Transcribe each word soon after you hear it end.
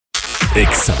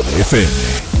Exa FM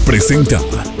presenta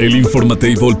el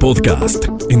Informatable Podcast.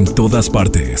 En todas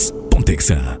partes, ponte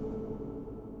Exa.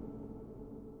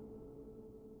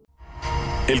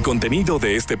 El contenido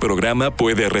de este programa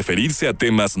puede referirse a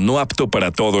temas no apto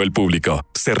para todo el público.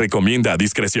 Se recomienda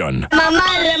discreción.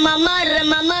 Mamarre, mamarre,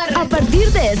 mamarre. A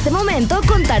partir de este momento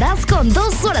contarás con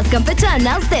 2 horas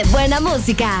campechanas de buena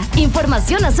música,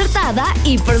 información acertada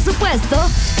y, por supuesto,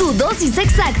 tu dosis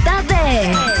exacta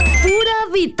de pura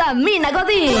vitamina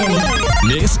Godín.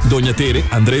 Ness, Doña Tere,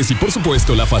 Andrés y, por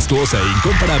supuesto, la fastuosa e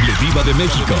incomparable Diva de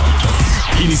México.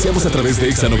 Iniciamos a través de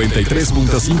Exa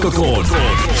 93.5 con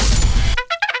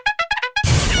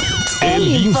El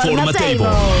Informatable.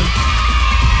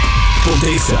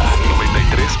 Ponte Exa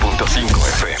 93.5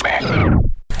 FM.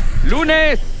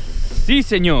 ¡Lunes! Sí,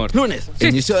 señor. Lunes, Sí,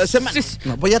 inicio de semana. sí.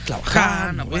 No voy a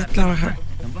trabajar, no voy a trabajar.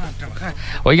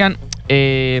 Oigan,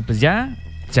 pues ya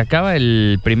se acaba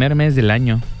el primer mes del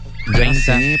año.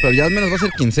 30. Sí, pero ya al menos va a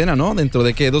ser quincena, ¿no? ¿Dentro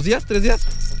de qué? ¿2 días? ¿3 días?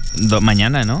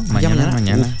 Mañana, ¿no? Mañana.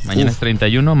 Mañana es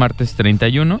 31, martes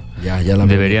 31. Ya la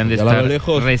Deberían de ya la estar veo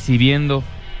lejos. recibiendo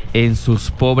en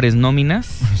sus pobres nóminas.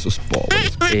 Sus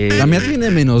pobres. La mía tiene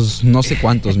menos no sé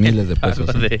cuántos miles de pesos.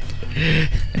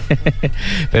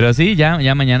 Pero sí,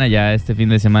 ya mañana, ya este fin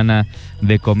de semana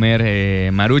de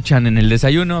comer maruchan en el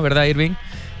desayuno, ¿verdad, Irving?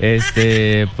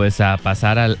 Pues a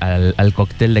pasar al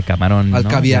cóctel de camarón, Al ¿no?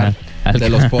 caviar de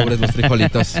los pobres, los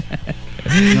frijolitos.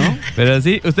 ¿No? Pero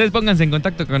sí, ustedes pónganse en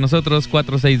contacto con nosotros,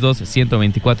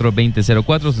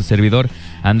 462-124-2004, su servidor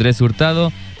Andrés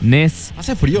Hurtado, Ness.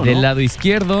 Hace frío, ¿no? Del lado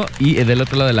izquierdo, y del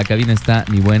otro lado de la cabina está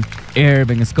mi buen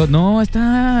Irving Scott. No,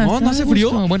 está... No, está ¿no hace a gusto.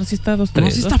 frío? Bueno, sí está 2-3.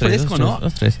 No, sí está fresco, ¿no?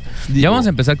 2-3. Ya vamos a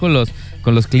empezar con los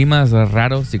climas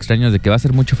raros y extraños de que va a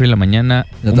ser mucho frío en la mañana,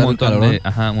 un montón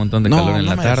de calor en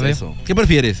la tarde. ¿Qué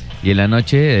prefieres? Y en la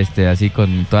noche, así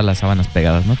con todas las sábanas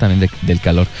pegadas, ¿no? También del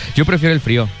calor. Yo prefiero el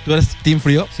frío. ¿Tú eres team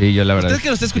frío? Sí, yo la verdad. ¿Usted que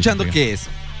lo está escuchando qué es?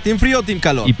 ¿Team frío o team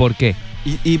calor? ¿Y por qué?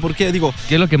 ¿Y por qué? Digo,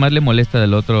 ¿Qué es lo que más le molesta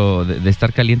del otro, de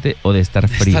estar caliente o de estar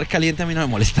frío? estar caliente a mí no me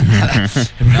molesta nada.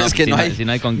 Es que si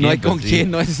no hay con quién. No hay con quién,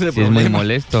 no ese es el sí, problema. es muy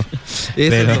molesto.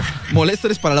 Pero molesto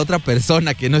eres para la otra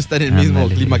persona que no está en el mismo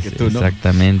clima que tú, ¿no?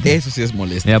 Exactamente. Eso sí es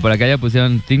molesto. Mira, por acá ya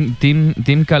pusieron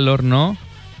team calor, no,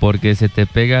 porque se te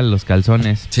pegan los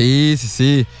calzones. Sí.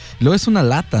 Luego es una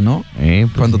lata, ¿no?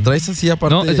 Pues cuando sí. traes así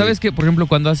aparte. No, ¿sabes qué? Por ejemplo,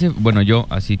 cuando hace... Bueno, yo,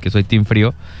 así que soy team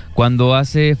frío. Cuando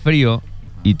hace frío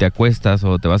y te acuestas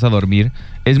o te vas a dormir,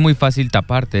 es muy fácil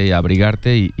taparte,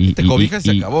 abrigarte y te cobijas y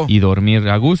se acabó. Y dormir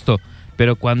a gusto.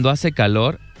 Pero cuando hace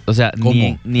calor, o sea,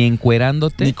 ni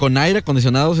encuerándote... Ni con aire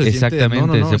acondicionado se exactamente,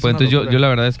 siente. No, se puede. Entonces yo la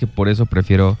verdad es que por eso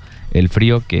prefiero el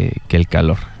frío que el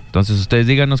calor. Entonces ustedes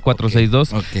díganos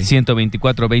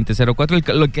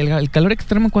 462-124-2004. El calor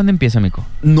extremo, ¿cuándo empieza, mico?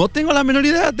 No tengo la menor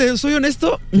idea, soy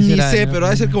honesto. Ni sé, pero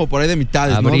ha de ser como por ahí de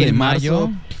mitades, abril, ¿no? De mayo.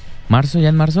 ¿Marzo? ¿Ya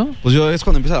en marzo? Pues es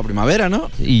cuando empieza la primavera,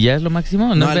 ¿no? ¿Y ya es lo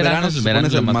máximo? No, el verano es el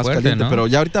más fuerte, caliente, ¿no? Pero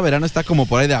ya ahorita verano está como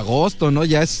por ahí de agosto, ¿no?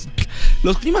 Ya es...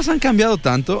 Los climas han cambiado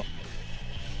tanto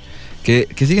que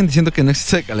siguen diciendo que no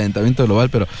existe calentamiento global,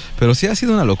 pero sí ha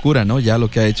sido una locura, ¿no? Ya lo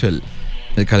que ha hecho el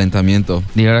calentamiento.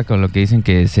 Y ahora con lo que dicen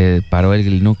que se paró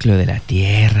el núcleo de la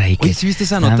Tierra y que... Oye, ¿sí viste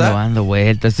esa nota? Dando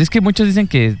vueltas. Es que muchos dicen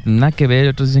que nada que ver,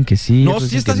 otros dicen que sí. No,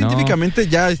 sí está científicamente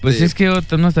ya... Pues es que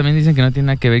otros también dicen que no tiene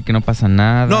nada que ver, que no pasa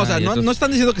nada. No, o sea, no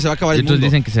están diciendo que se va a acabar el mundo. Otros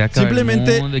dicen que se va a acabar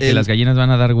simplemente el mundo y que las gallinas van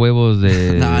a dar huevos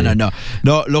de...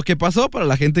 No, lo que pasó para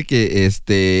la gente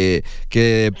que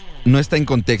no está en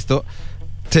contexto...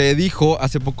 Se dijo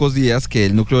hace pocos días que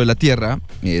el núcleo de la Tierra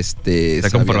está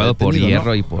comprobado por hierro,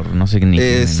 ¿no? Y por no sé ni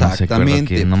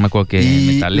exactamente. No me acuerdo qué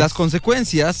metales. Las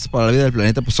consecuencias para la vida del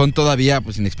planeta pues son todavía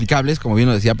inexplicables, como bien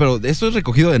lo decía, pero esto es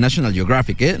recogido de National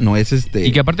Geographic, ¿eh? No es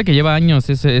Y que aparte que lleva años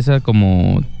esa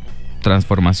como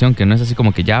transformación, que no es así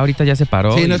como que ya ahorita ya se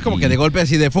paró. Sí, no es como que de golpe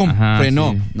así de ¡fum!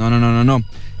 Frenó. Sí. No.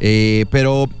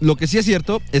 Pero lo que sí es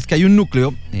cierto es que hay un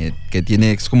núcleo que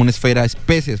tiene, es como una esfera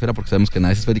porque sabemos que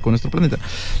nada es esférico en nuestro planeta,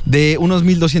 de unos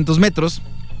 1200 metros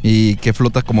y que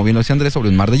flota, como bien lo decía Andrés, sobre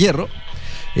un mar de hierro.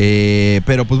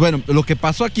 Pero pues bueno, lo que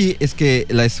pasó aquí es que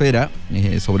la esfera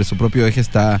sobre su propio eje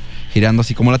está girando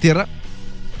así como la Tierra.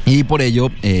 Y por ello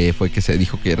fue que se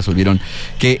dijo que resolvieron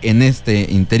que en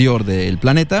este interior del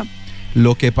planeta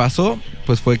lo que pasó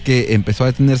pues fue que empezó a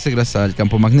detenerse gracias al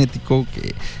campo magnético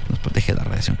que nos protege de la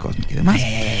radiación cósmica y demás.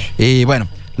 Y bueno,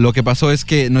 lo que pasó es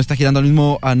que no estaba girando al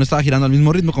mismo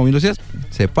ritmo, como bien lo decías.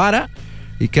 Se para.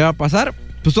 ¿Y qué va a pasar?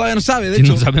 Pues todavía no sabe, de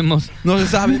hecho. No sabemos. No se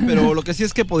sabe, pero lo que sí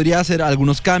es que podría hacer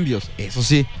algunos cambios, eso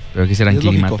sí. ¿Pero qué serán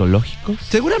climatológicos?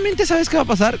 Seguramente sabes qué va a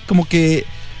pasar, como que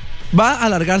va a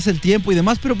alargarse el tiempo y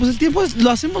demás, pero pues el tiempo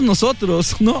lo hacemos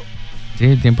nosotros, ¿no? Sí,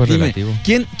 el tiempo es relativo.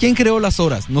 ¿Quién creó las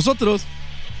horas? Nosotros.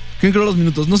 ¿Quién creó los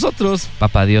minutos? Nosotros.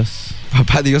 Papá Dios.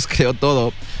 Papá Dios creó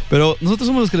todo. Pero nosotros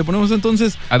somos los que le ponemos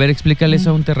entonces... A ver, explícale eso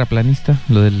a un terraplanista,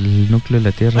 lo del núcleo de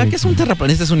la Tierra. ¿Qué es un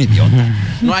terraplanista? Es un idiota.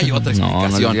 No hay otra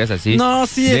explicación. No lo digas así. No,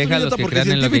 sí, es un idiota porque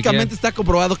científicamente está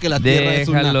comprobado que la Tierra es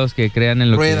una los que crean en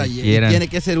lo rueda que y quieran. tiene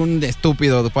que ser un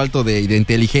estúpido falto de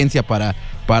inteligencia para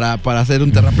ser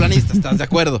un terraplanista, ¿estás de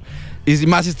acuerdo? Y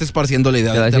más si estés esparciendo la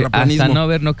idea del terraplanismo. Hasta no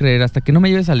ver, no creer. Hasta que no me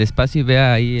lleves al espacio y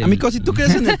vea ahí... Amigo, si tú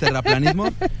crees en el terraplanismo,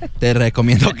 te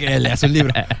recomiendo que leas un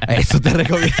libro. Eso te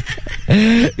recomiendo.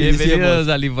 Bienvenidos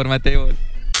al Informatable.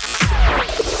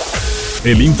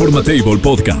 El Informatable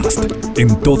Podcast.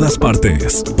 En todas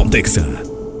partes. Pontexa.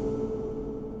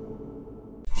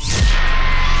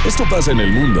 Esto pasa en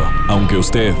el mundo, aunque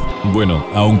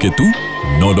tú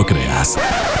no lo creas.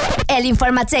 El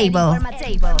Informatable.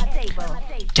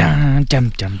 Cham,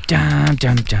 cham, cham, cham,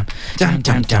 cham, cham. Cham,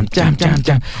 cham, cham, cham, cham,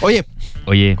 cham.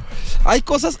 Oye, hay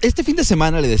cosas. Este fin de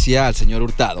semana le decía al señor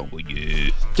Hurtado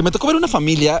que me tocó ver una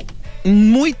familia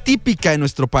muy típica en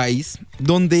nuestro país,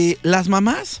 donde las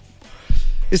mamás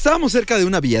estábamos cerca de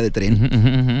una vía de tren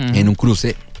en un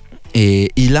cruce,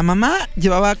 y la mamá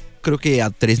llevaba, creo que a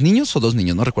 3 niños o 2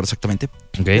 niños, no recuerdo exactamente,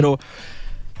 pero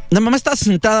la mamá estaba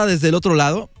sentada desde el otro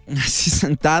lado, así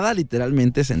sentada,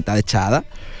 literalmente sentada, echada.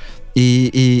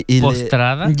 Y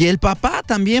 ¿postrada? Y el papá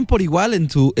también por igual en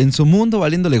su mundo,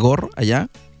 valiéndole gorro allá,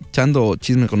 echando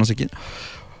chisme con no sé quién.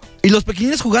 Y los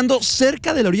pequeñines jugando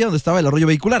cerca de la orilla donde estaba el arroyo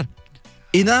vehicular.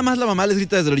 Y nada más la mamá les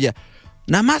grita desde la orilla: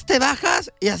 nada más te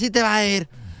bajas y así te va a ir.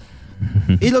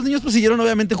 Y los niños pues siguieron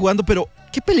obviamente jugando, pero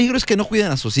qué peligro es que no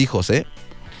cuiden a sus hijos, ¿eh?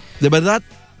 De verdad,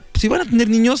 si van a tener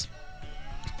niños,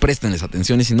 préstenles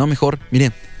atención, y si no, mejor,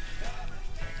 miren.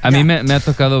 A mí me ha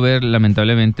tocado ver,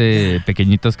 lamentablemente,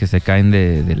 pequeñitos que se caen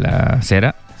de la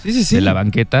acera, de la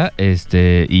banqueta,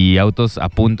 y autos a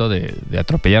punto de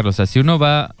atropellarlos. O sea, si uno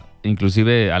va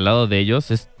inclusive al lado de ellos,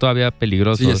 es todavía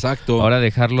peligroso. Sí, exacto. Ahora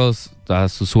dejarlos a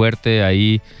su suerte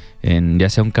ahí, en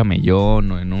ya sea un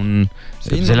camellón o en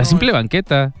la simple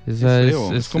banqueta.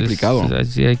 Es complicado.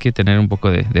 Sí, hay que tener un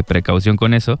poco de precaución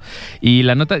con eso. Y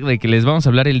la nota de que les vamos a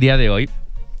hablar el día de hoy,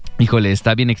 híjole,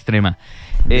 está bien extrema.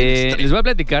 Les voy a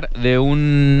platicar de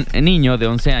un niño de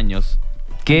 11 años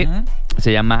que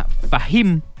se llama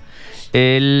Fahim.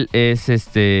 Él es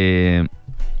de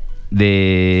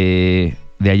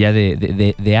allá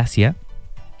de Asia.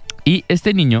 Y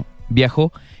este niño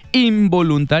viajó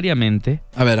involuntariamente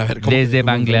desde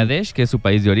Bangladesh, que es su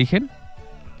país de origen,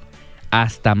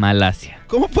 hasta Malasia.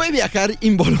 ¿Cómo puede viajar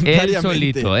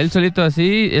involuntariamente? Él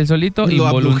solito,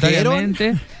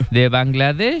 involuntariamente, de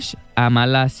Bangladesh a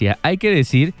Malasia. Hay que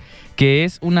decir que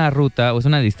es una ruta, o es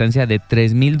una distancia de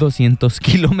 3,200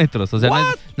 kilómetros. O sea,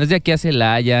 no es de aquí a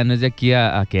Celaya, no es de aquí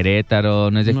a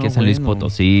Querétaro, no es de aquí a San Luis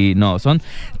Potosí. No, son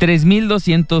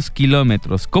 3,200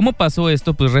 kilómetros. ¿Cómo pasó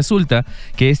esto? Pues resulta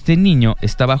que este niño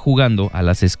estaba jugando a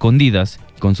las escondidas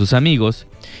con sus amigos,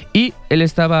 y él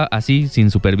estaba así, sin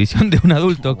supervisión de un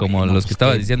adulto, como los que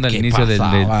estaba diciendo al inicio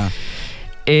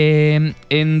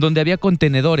en donde había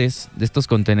contenedores, de estos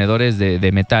contenedores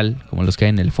de metal, como los que hay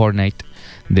en el Fortnite.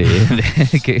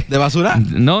 ¿De basura?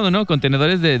 No,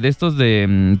 contenedores de estos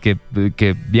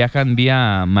que viajan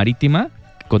vía marítima.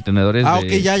 Contenedores de los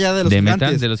gigantes.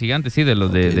 Metal, de los gigantes, sí, de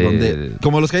los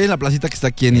como los que hay en la placita que está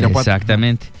aquí en Irapuato.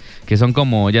 Exactamente. Que son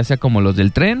como, ya sea como los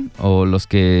del tren o los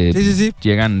que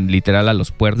llegan literal a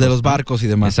los puertos. De los barcos y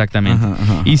demás. Exactamente.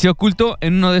 Ajá. Y se ocultó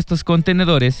en uno de estos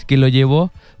contenedores que lo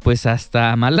llevó pues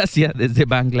hasta Malasia, desde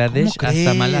Bangladesh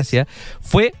hasta Malasia.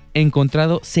 Fue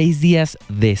encontrado 6 días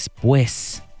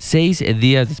después. 6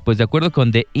 días después. De acuerdo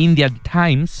con The Indian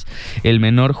Times, el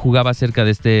menor jugaba cerca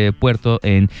de este puerto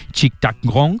en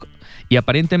Chittagong, y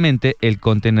aparentemente el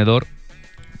contenedor,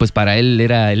 pues para él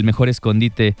era el mejor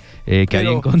escondite que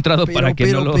había encontrado para que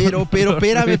no lo... Pero,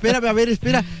 espérame, a ver,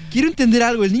 espera. Quiero entender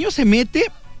algo. El niño se mete,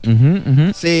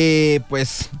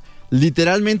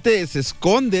 literalmente se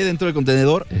esconde dentro del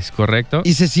contenedor. Es correcto.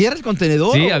 ¿Y se cierra el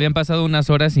contenedor? Sí, habían pasado unas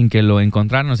horas sin que lo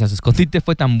encontraran. O sea, su escondite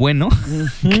fue tan bueno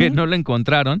que no lo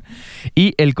encontraron.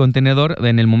 Y el contenedor,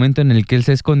 en el momento en el que él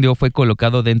se escondió, fue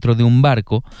colocado dentro de un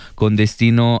barco con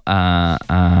destino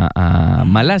a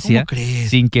Malasia,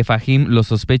 sin que Fahim lo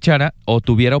sospechara o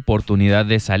tuviera oportunidad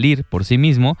de salir por sí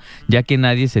mismo, ya que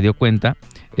nadie se dio cuenta.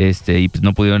 Y pues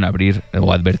no pudieron abrir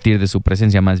o advertir de su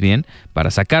presencia, más bien,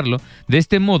 para sacarlo. De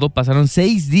este modo pasaron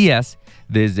 6 días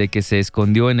desde que se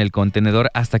escondió en el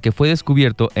contenedor hasta que fue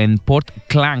descubierto en Port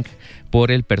Clank por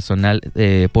el personal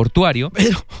portuario.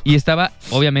 Y estaba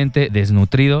obviamente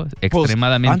desnutrido,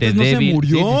 extremadamente antes no débil. Se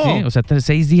murió. Sí. O sea,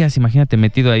 6 días, imagínate,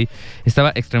 metido ahí.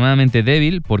 Estaba extremadamente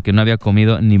débil porque no había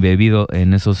comido ni bebido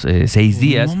en esos 6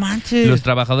 días. No manches. Los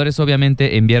trabajadores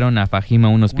obviamente enviaron a Fajim a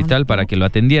un hospital para que lo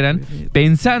atendieran,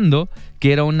 pensando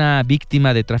que era una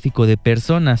víctima de tráfico de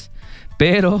personas.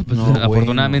 Pero pues,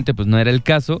 afortunadamente pues no era el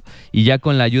caso, y ya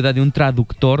con la ayuda de un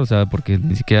traductor, o sea, porque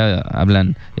ni siquiera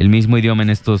hablan el mismo idioma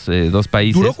en estos 2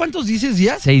 países. ¿Duró cuántos dices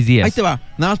días? 6 días. Ahí te va,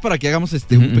 nada más para que hagamos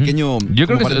un pequeño... Yo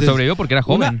creo que sobrevivió porque era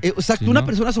joven. Una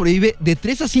persona sobrevive de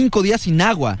 3 a 5 días sin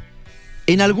agua.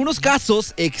 En algunos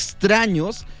casos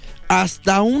extraños,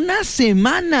 hasta una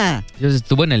semana.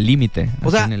 Estuvo en el límite,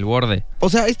 en el borde. O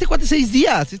sea, este cuate 6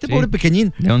 días, pobre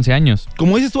pequeñín. De 11 años.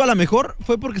 Como dices tú, a lo mejor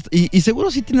fue porque... Y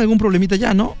seguro sí tiene algún problemita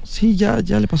ya, ¿no? Sí, ya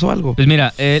le pasó algo. Pues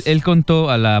mira, él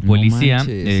contó a la policía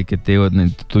que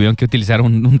tuvieron que utilizar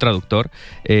un traductor.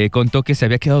 Contó que se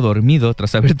había quedado dormido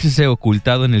tras haberse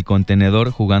ocultado en el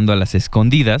contenedor jugando a las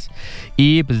escondidas.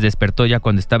 Y pues despertó ya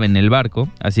cuando estaba en el barco.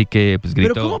 Así que pues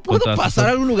gritó... Pero ¿cómo puedo pasar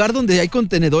a algún lugar donde hay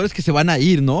contenedores que se van a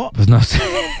ir, no? Pues no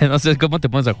sé cómo te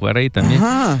pones a jugar ahí también.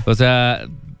 Ajá. O sea,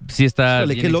 sí está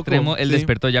bien extremo. Él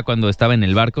despertó ya cuando estaba en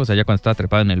el barco, o sea, ya cuando estaba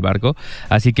trepado en el barco.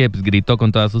 Así que pues, gritó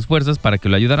con todas sus fuerzas para que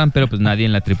lo ayudaran, pero pues nadie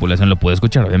en la tripulación lo pudo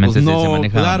escuchar. Obviamente se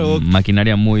maneja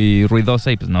maquinaria muy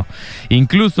ruidosa y pues no.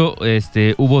 Incluso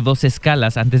hubo 2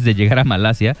 escalas antes de llegar a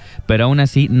Malasia, pero aún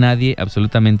así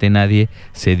absolutamente nadie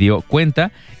se dio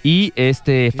cuenta. Y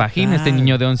Fajim,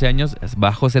 niño de 11 años,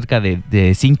 bajó cerca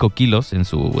de 5 kilos en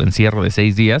su encierro de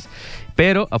 6 días.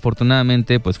 Pero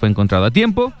afortunadamente pues fue encontrado a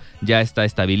tiempo, ya está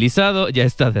estabilizado, ya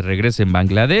está de regreso en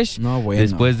Bangladesh.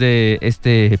 Después de esta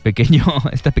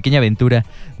pequeña aventura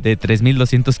de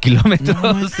 3,200 kilómetros.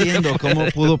 No entiendo cómo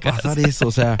pudo pasar eso,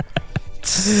 o sea...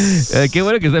 qué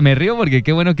bueno que me río porque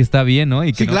qué bueno que está bien, ¿no?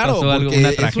 Y que no pasó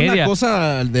una tragedia. Es una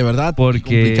cosa de verdad porque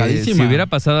complicadísima. Si hubiera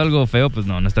pasado algo feo, pues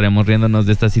no estaríamos riéndonos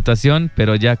de esta situación,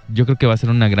 pero ya yo creo que va a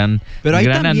ser una gran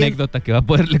anécdota que va a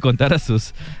poderle contar a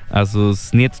sus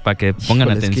nietos para que pongan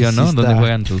atención, ¿no? Donde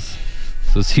juegan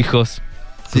sus hijos.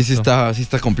 Sí está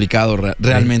complicado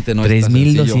realmente, ¿no?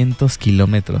 3,200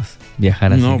 kilómetros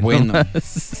viajar así. No, bueno,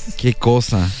 qué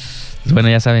cosa. Pues bueno,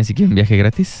 ya saben, si quieren viaje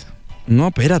gratis. No,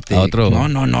 espérate. No. ¿Otro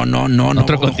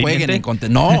jueguen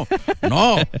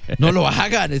no lo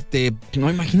hagan. No,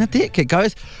 imagínate que cada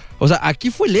vez... O sea,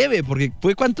 aquí fue leve, porque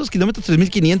fue ¿cuántos kilómetros?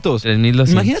 3,500.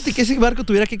 3,200. Imagínate que ese barco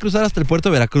tuviera que cruzar hasta el puerto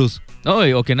de Veracruz. No,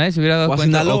 o que nadie se hubiera dado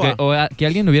cuenta. O que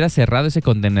alguien hubiera cerrado ese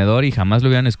contenedor y jamás lo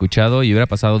hubieran escuchado y hubiera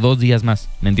pasado 2 días más,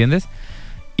 ¿me entiendes?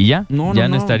 Y ya,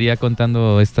 no estaría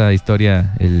contando esta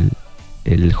historia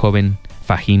el joven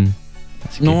Fajim.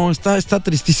 Está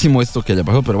tristísimo esto que haya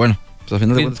pasado, pero bueno. Pues al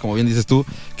final de cuentas, como bien dices tú,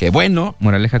 que bueno.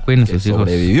 Moraleja, cuiden a sus hijos.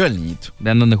 Sobrevivió el niñito.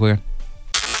 Vean dónde juegan.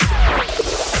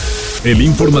 El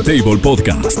Informatable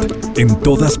Podcast. En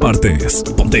todas partes.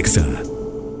 Pontexa.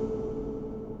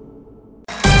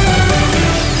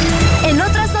 En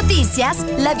otras noticias,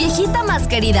 la viejita más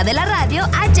querida de la radio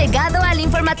ha llegado al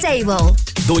Informatable.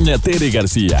 Doña Tere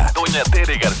García.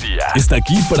 Está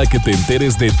aquí para que te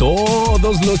enteres de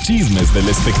todos los chismes del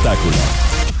espectáculo.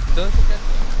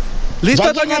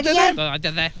 ¿Lista, Doña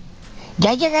Tere?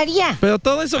 Ya llegaría. ¿Pero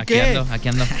todo eso qué? Aquí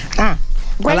ando.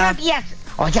 Buenos días.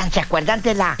 Oigan, ¿se acuerdan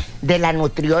de la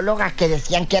nutrióloga que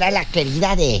decían que era la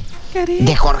querida de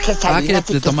Jorge Salinas?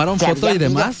 Que le tomaron foto y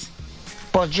demás.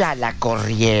 Pues ya la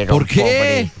corrieron. ¿Por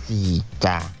qué?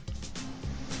 Pobrecita.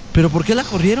 ¿Pero por qué la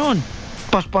corrieron?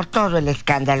 Pues por todo el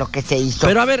escándalo que se hizo.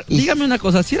 Pero a ver, dígame una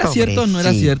cosa, ¿si era cierto o no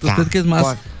era cierto? Usted que es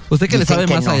más... Usted que le sabe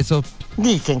más a eso.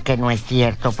 Dicen que no es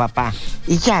cierto, papá.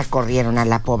 Y ya corrieron a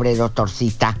la pobre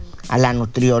doctorcita, a la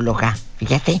nutrióloga.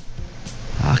 Fíjate.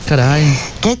 Caray.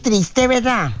 Qué triste,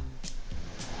 ¿verdad?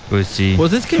 Pues sí.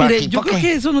 Pues es que, mire, yo creo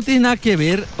que eso no tiene nada que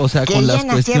ver, o sea, con las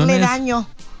cuestiones... Querían hacerle daño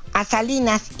a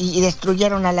Salinas y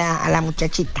destruyeron a la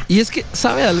muchachita. Y es que,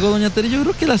 ¿sabe algo, Doña Tere? Yo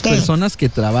creo que las personas que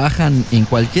trabajan en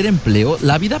cualquier empleo,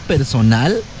 la vida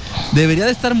personal debería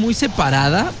de estar muy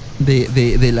separada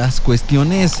de las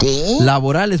cuestiones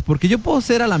laborales, porque yo puedo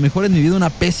ser a lo mejor en mi vida una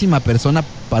pésima persona,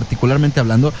 particularmente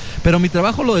hablando, pero mi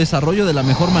trabajo lo desarrollo de la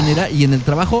mejor manera y en el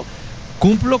trabajo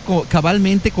cumplo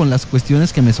cabalmente con las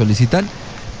cuestiones que me solicitan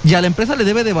y a la empresa le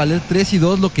debe de valer 3 y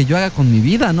 2 lo que yo haga con mi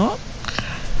vida, ¿no?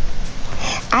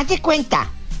 Haz de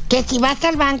cuenta que si vas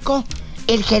al banco,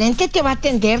 el gerente te va a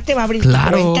atender, te va a abrir tu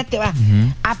cuenta, te va...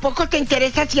 Uh-huh. ¿A poco te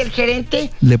interesa si el gerente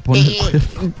le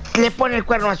pone el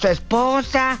cuerno a su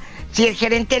esposa? Si el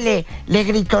gerente le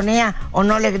gritonea o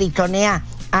no le gritonea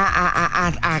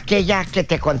a aquella que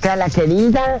te conté a las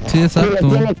heridas. Sí, exacto. Y le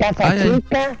tiene casa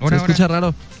chica. Se escucha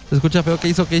raro. Se escucha feo. ¿Qué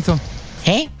hizo?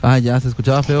 Ya, se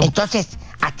escuchaba feo. Entonces,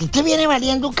 ¿a ti te viene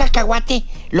valiendo un cacahuate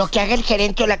lo que haga el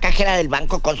gerente o la cajera del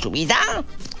banco con su vida?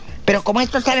 Pero como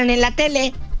estos salen en la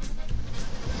tele.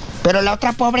 Pero la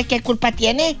otra pobre, ¿qué culpa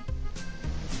tiene?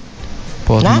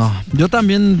 Pues no. Yo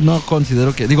también no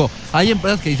considero que... Digo, hay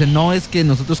empresas que dicen, no, es que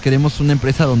nosotros queremos una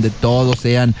empresa donde todos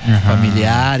sean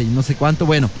familiar y no sé cuánto.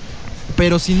 Bueno,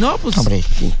 pero si no, pues...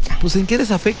 Pobrecita. Pues ¿en qué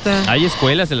les afecta? Hay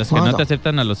escuelas en las que no te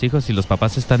aceptan a los hijos si los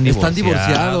papás están divorciados. Están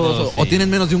divorciados o tienen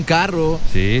menos de un carro.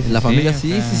 Sí, la familia,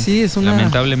 sí, es una...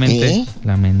 Lamentablemente.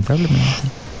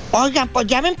 Oiga, pues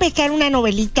ya va a empezar una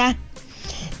novelita.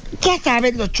 Ya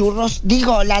sabes, los churros,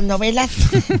 las novelas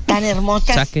tan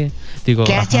hermosas que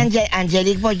hace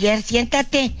Angelique Boyer.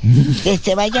 Siéntate,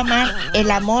 se va a llamar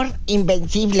El amor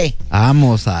invencible.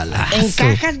 Vamos a la... ¿En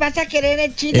cajas vas a querer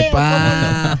el chile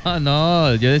o cómo?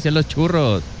 No, yo decía los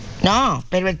churros. No,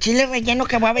 pero el chile relleno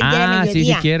que voy a vender a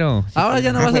mediodía. Sí quiero. ¿Ahora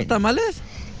ya no va a hacer tamales?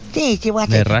 Sí, voy a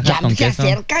hacer. Ya se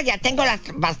acerca, ya tengo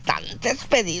bastantes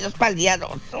pedidos para el día 2.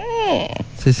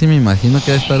 Sí, me imagino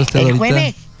que va a estar usted el ahorita.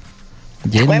 Jueves.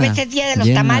 El jueves es día de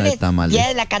los tamales, día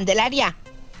de la Candelaria.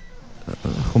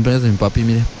 Cumpleaños de mi papi,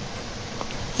 mire.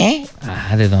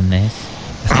 ¿De dónde es?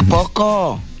 ¿A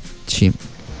poco? Sí.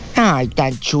 Ay,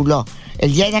 tan chulo.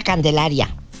 El día de la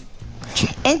Candelaria. Sí.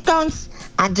 Entonces,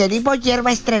 Angelique Boyer va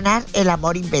a estrenar El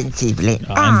amor invencible.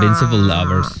 Invincible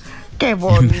Lovers. Qué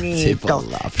bonito.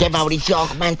 Que Mauricio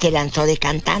Ockman se lanzó de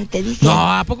cantante, dice.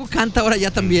 No, ¿a poco canta ahora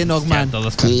ya también Ockman?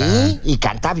 Todos cantan. Sí, y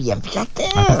canta bien, fíjate.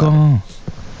 ¿A poco?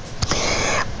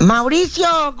 Mauricio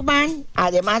Ockman,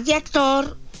 además de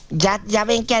actor, ya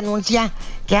ven que anuncia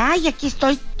que aquí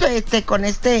estoy con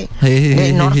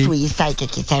North Suiza y que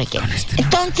quién sabe qué.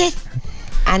 Entonces,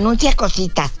 anuncia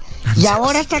cositas. Y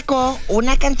ahora sacó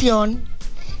una canción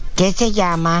que se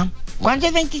llama... ¿Cuándo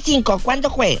es 25? ¿Cuándo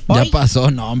fue? ¿Hoy? Ya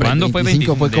pasó, no, hombre. ¿Cuándo fue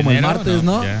 25? Fue como el martes,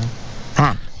 ¿no?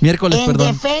 Miércoles, en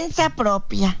perdón. Defensa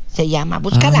propia se llama.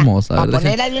 Búscala. Vamos a ver.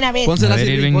 Ponerla de una vez. Pónsela,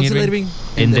 Irving.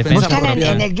 En defensa propia.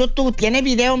 Búscala en el YouTube. Tiene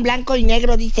video en blanco y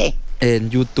negro, dice. En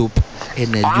YouTube.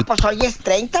 Pues hoy es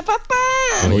 30, papá.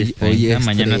 Hoy es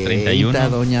mañana 31.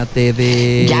 Doña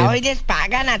Tere. Ya hoy les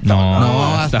pagan a todos.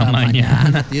 No, hasta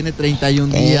mañana. Tiene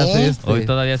 31 días Hoy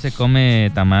todavía se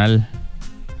come tamal.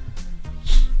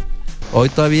 Hoy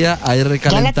todavía hay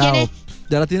recalentado.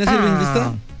 ¿Ya la tienes, Irving,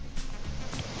 lista?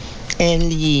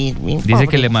 El Irving. Dice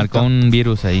que le marcó un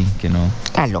virus ahí, que no.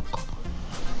 Está loco.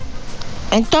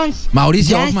 Entonces,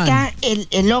 Mauricio ya Ockman. Está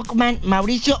el Ockman,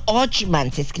 Mauricio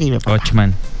Ockman se escribe. Papá.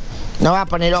 Ockman. No va a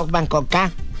poner Ockman con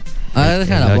K. A ver,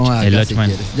 déjala ponga. El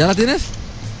Ockman. ¿Ya la tienes?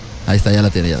 Ahí está, ya la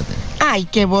tiene. Ay,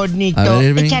 qué bonito. A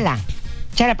ver, Échala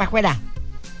para afuera.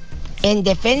 En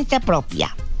defensa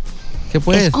propia. ¿Qué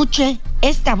pues? Escuche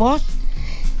esta voz.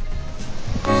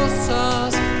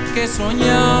 Cosas que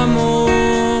soñamos,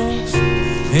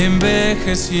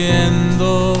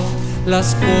 envejeciendo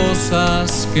las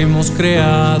cosas que hemos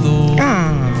creado.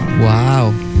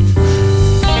 Wow.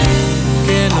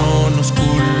 Que no nos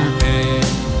culpe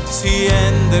si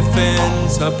en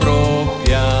defensa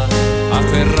propia,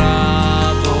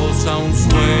 aferrados a un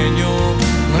sueño,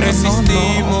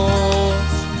 resistimos.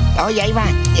 Oye, ahí va,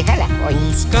 déjala. Oye.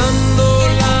 Buscando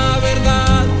la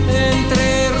verdad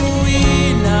entre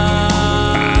ruinas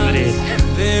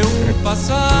de un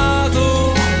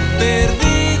pasado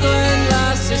perdido en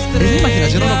las estrellas. Es mi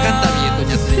imaginación, no canta bien,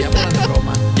 doña Tere, ya de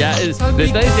broma. Ya, ¿le está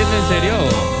diciendo en serio?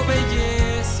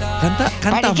 Canta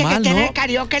parece mal, que ¿no? está en el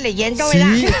karaoke leyendo,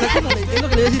 ¿verdad? Sí, está como leyendo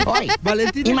que le decir. Hoy.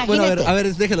 Valentín, bueno, a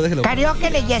ver, déjelo. Karaoke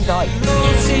leyendo hoy.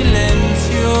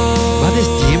 Va a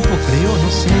destiempo, creo, no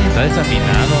sé. Está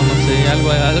desafinado, no sé,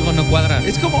 algo no cuadra.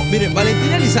 Es como, miren,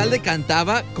 Valentín Elizalde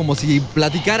cantaba como si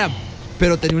platicara,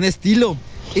 pero tenía un estilo.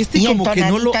 Y como que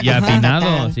no lo... Y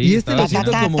afinado, sí. Y lo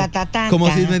siento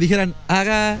como si me dijeran,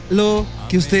 haga lo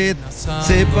que usted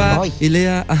sepa y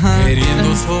lea,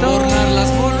 queriendo sobornar las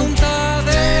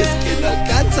voluntades. Es que no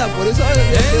alcanza, por eso...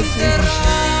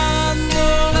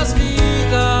 Enterrando las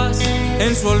vidas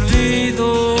en su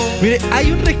olvido. Mire,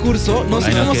 hay un recurso, no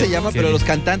sé cómo se llama, pero los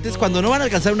cantantes cuando no van a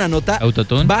alcanzar una nota,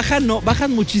 ¿autotune?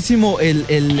 bajan muchísimo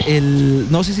el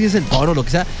no sé si es el tono o lo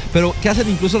que sea, pero que hacen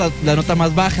incluso la nota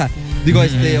más baja. Digo,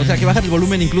 o sea, que bajan el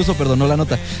volumen incluso, perdón, no la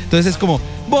nota. Entonces es como,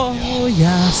 voy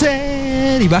a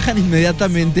hacer, y bajan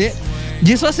inmediatamente.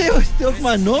 Y eso hace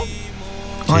Ockman, ¿no?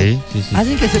 Sí.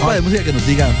 Alguien que sepa de música que nos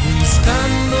diga.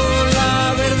 Buscando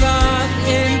la verdad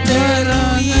entre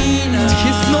ruinas.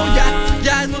 No,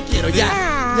 ya no quiero, ya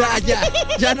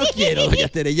no quiero, doña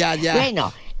Tere, ya.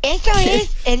 Bueno, Eso es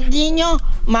el niño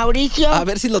Mauricio. A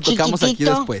ver si lo tocamos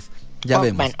chiquitito. aquí después. Ya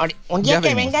vemos. Bueno, un día Ya que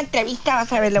vemos. venga a entrevista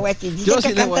vas a ver, le voy a decir. Dice Yo que sí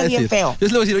le voy a canta bien decir. feo. Yo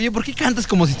sí le voy a decir, oye, ¿por qué cantas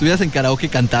como si estuvieras en karaoke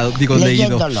cantado? Digo,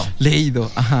 Leyéndolo.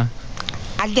 Leído, ajá.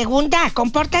 Aldegunda,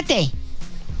 compórtate.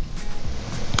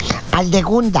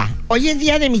 Aldegunda. Hoy es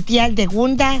día de mi tía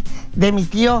Aldegunda, de mi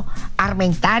tío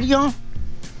Armentario,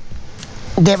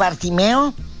 de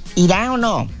Bartimeo. ¿Irá o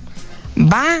no?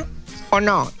 ¿Va o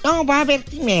no? No, va a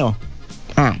Bartimeo.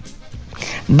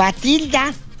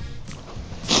 Batilda,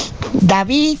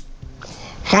 David,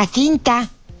 Jacinta,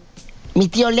 mi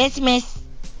tío Lesmes,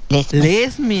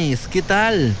 ¿qué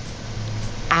tal?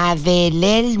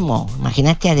 Adelelmo,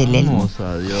 imagínate Adelelmo. Vamos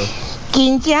a Dios.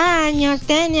 15 años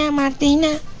tenía Martina.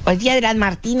 Hoy día de las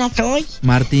Martinas hoy.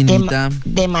 Martinita.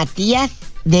 De Matías,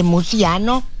 de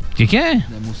Muciano. ¿Qué?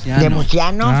 De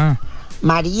Muciano. Ah.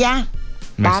 María,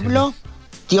 Pablo,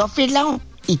 Teófilo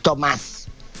y Tomás.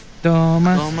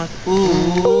 Tomás.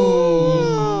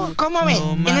 ¿Cómo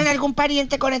ven? ¿Tienen algún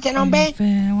pariente con ese nombre?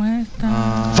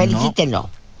 Felicítenlo.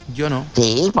 No, yo no.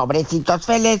 Sí, pobrecitos,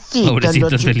 felicítenlo,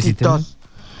 Pobrecitos, felicítenlo.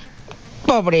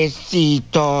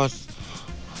 Pobrecitos.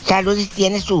 Saludos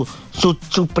tiene su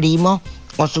primo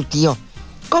o su tío.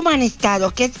 ¿Cómo han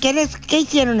estado? ¿Qué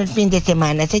hicieron el fin de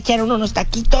semana? ¿Se echaron unos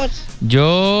taquitos?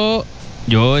 Yo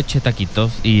eché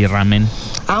taquitos y ramen.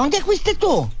 ¿A dónde fuiste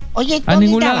tú? Oye, A ¿dónde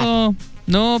ningún estabas? lado.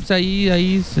 No, pues ahí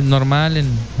es normal,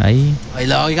 ahí.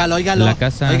 Óigalo. En la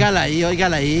casa. Óigala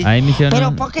ahí. Ahí me hicieron,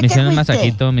 ¿Pero por qué me te hicieron un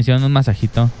fuiste?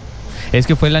 masajito. Es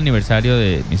que fue el aniversario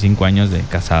de mis 5 años de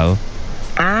casado.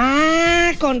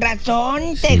 Ah, con razón,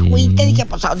 te Sí. fuiste. Dije,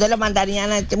 pues, ¿a dónde lo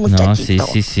mandarían a este No, muchachito?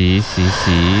 sí.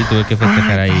 Tuve que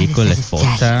festejar Ay, ahí con la parece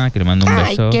esposa, que le mando un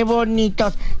Ay, beso. qué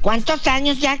bonitos. ¿Cuántos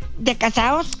años ya de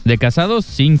casados? De casados,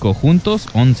 5, juntos,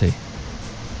 11.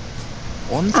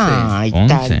 11. Ay, 11.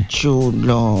 tan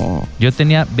chulo. Yo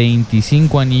tenía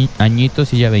 25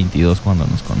 añitos y ella 22 cuando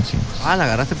nos conocimos. La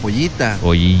agarraste pollita.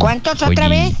 Oye, ¿Cuántos otra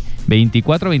vez?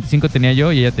 24, 25 tenía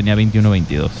yo y ella tenía 21,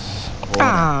 22.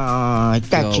 Ay,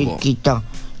 está Qué chiquito.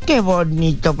 Qué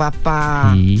bonito,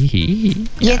 papá. Y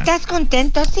 ¿Y estás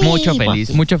contento? Sí. mucho pues,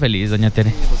 mucho feliz, doña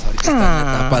Tere. Ahorita está en la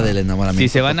etapa del enamoramiento. Si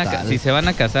se van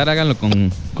a casar, háganlo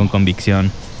con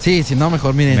convicción. Sí, si no,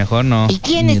 mejor miren. Mejor no. ¿Y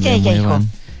quién Ni es le ella, hijo? muevan.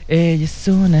 Ella es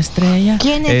una estrella.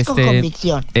 ¿Quién es con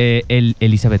convicción?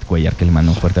 Elizabeth Cuellar, que le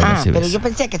mando un fuerte abrazo. y Pero beso. yo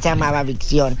pensé que se llamaba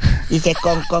Vicción. Dice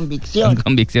con convicción. Con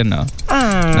convicción no.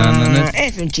 No,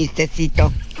 es- es un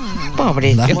chistecito.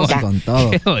 Pobrecita. Vamos con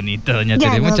todo. Qué bonito, doña Ya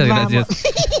Tere. nos Muchas vamos. gracias.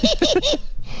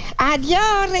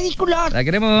 Adiós, ridículos. La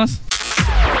queremos.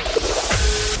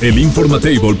 El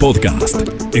Informatable Podcast.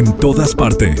 En todas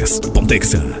partes.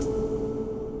 Pontexa.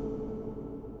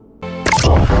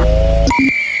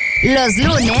 Los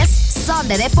lunes son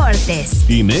de deportes.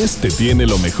 Inés te tiene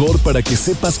lo mejor para que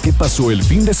sepas qué pasó el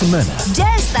fin de semana.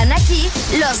 Ya están aquí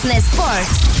los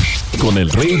NessSports. Con el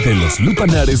rey de los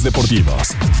lupanares deportivos,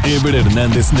 Ever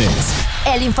Hernández Ness.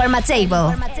 El Informatable.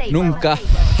 Nunca.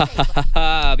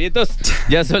 Vientos,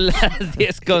 ya son las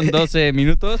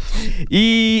 10:12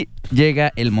 y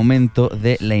llega el momento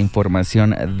de la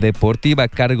información deportiva a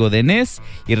cargo de Ness.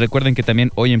 Y recuerden que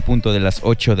también hoy en punto de las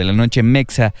 8 de la noche,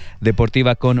 Mexa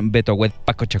Deportiva con Beto Agüed,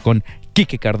 Paco Chacón,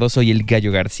 Quique Cardoso y el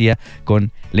Gallo García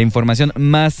con la información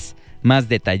más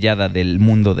detallada del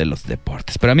mundo de los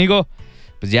deportes. Pero amigo,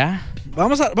 pues ya.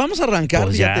 Vamos a arrancar,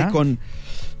 Pues fíjate, ya.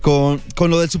 con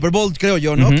lo del Super Bowl, creo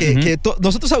yo, ¿no? Ujú, Que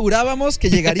nosotros augurábamos que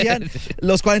llegarían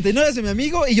los 49 de mi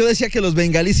amigo y yo decía que los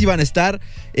bengalíes iban a estar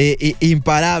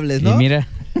imparables, ¿no? Y mira,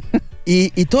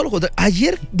 Y todo lo contrario.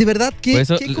 Ayer, de verdad, por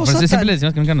eso cosa siempre tan... le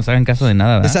decimos que nunca nos hagan caso de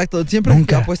nada, ¿verdad? Exacto, siempre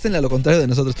Nunca. apuéstenle a lo contrario de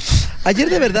nosotros. Ayer,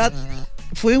 de verdad,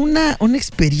 fue una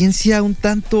experiencia un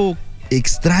tanto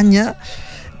extraña.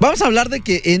 Vamos a hablar de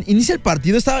que inicia el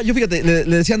partido. Yo fíjate,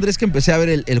 le decía a Andrés que empecé a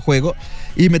ver el juego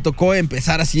y me tocó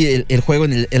empezar así el juego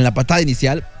en la patada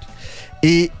inicial.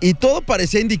 Y todo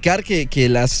parecía indicar que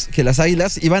las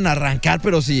Águilas iban a arrancar,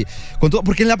 pero sí, con todo.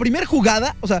 Porque en la primera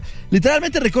jugada, o sea,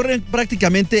 literalmente recorren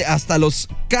prácticamente hasta los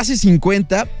casi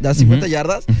 50, las 50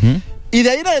 yardas. Ujú. Y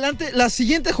de ahí en adelante, las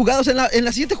siguientes jugadas, en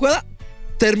la siguiente jugada,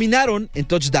 terminaron en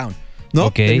touchdown, ¿no?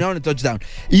 Ok. Terminaron en touchdown.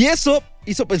 Y eso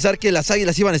hizo pensar que las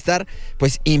Águilas iban a estar,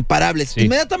 pues, imparables. Sí.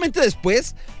 Inmediatamente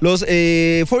después, los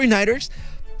 49ers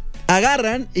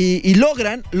agarran y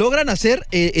logran hacer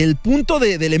el punto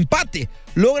del empate.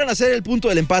 Logran hacer el punto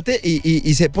del empate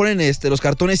y se ponen los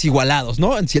cartones igualados,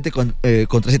 ¿no? En 7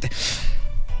 contra 7.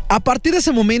 A partir de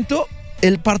ese momento,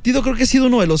 el partido creo que ha sido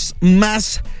uno de los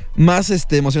más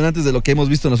emocionantes de lo que hemos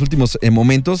visto en los últimos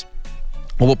momentos.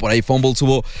 Hubo por ahí fumbles,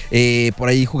 hubo por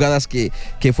ahí jugadas que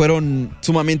fueron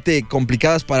sumamente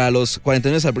complicadas para los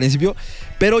 49 al principio.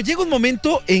 Pero llega un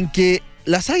momento en que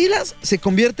las Águilas se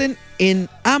convierten en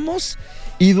amos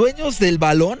y dueños del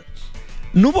balón.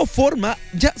 No hubo forma,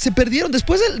 ya se perdieron.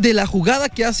 Después de la jugada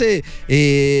que hace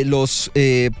los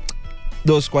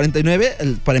 49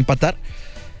 para empatar,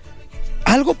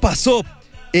 algo pasó.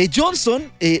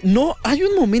 Johnson, no hay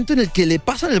un momento en el que le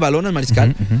pasan el balón al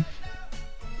mariscal.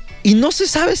 Y no se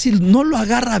sabe si no lo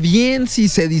agarra bien, si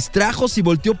se distrajo, si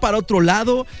volteó para otro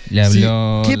lado. Le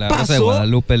habló, ¿qué pasó? Rosa de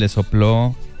Guadalupe le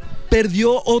sopló.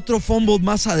 Perdió otro fumble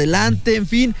más adelante, en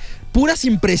fin. Puras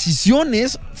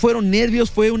imprecisiones, fueron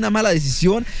nervios, fue una mala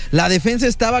decisión. La defensa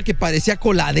estaba que parecía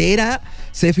coladera,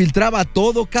 se filtraba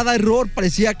todo, cada error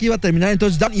parecía que iba a terminar en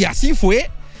touchdown. Y así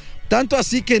fue. Tanto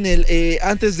así que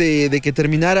antes de que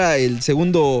terminara el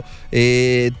segundo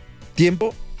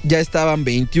tiempo, ya estaban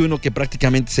 21, que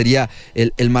prácticamente sería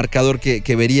el marcador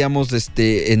que veríamos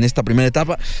en esta primera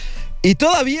etapa. Y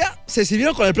todavía se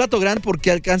sirvieron con el plato grande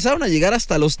porque alcanzaron a llegar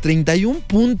hasta los 31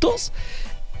 puntos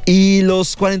y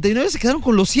los 49 se quedaron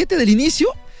con los 7 del inicio.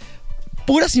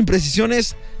 Puras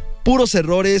imprecisiones, puros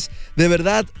errores. De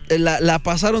verdad, la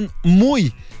pasaron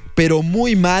muy, pero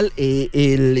muy mal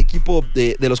el equipo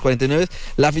de los 49.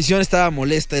 La afición estaba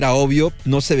molesta, era obvio.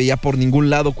 No se veía por ningún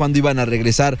lado cuándo iban a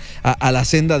regresar a la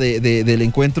senda del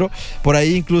encuentro. Por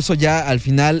ahí incluso ya al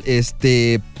final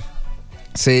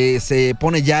se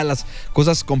pone ya las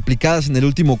cosas complicadas en el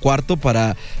último cuarto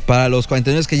para los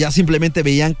 49 que ya simplemente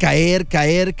veían caer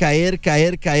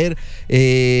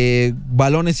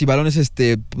balones y balones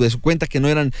de su cuenta que no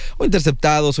eran o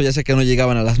interceptados o ya sea que no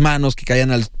llegaban a las manos, que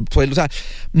caían al suelo. O sea,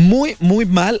 muy, muy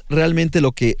mal realmente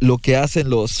lo que hacen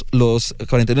los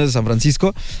 49 de San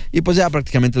Francisco. Y pues ya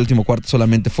prácticamente el último cuarto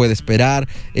solamente fue de esperar.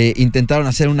 Intentaron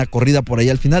hacer una corrida por ahí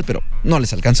al final, pero no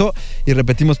les alcanzó. Y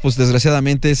repetimos, pues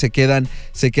desgraciadamente se quedan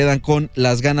con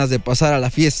las ganas de pasar a la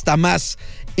fiesta más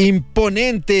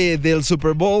imponente del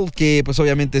Super Bowl, que pues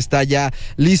obviamente está ya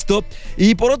listo.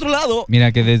 Y por otro lado,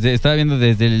 mira que estaba viendo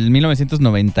desde el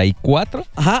 1994,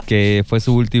 que fue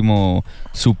su último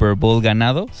Super Bowl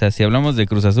ganado. O sea, si hablamos de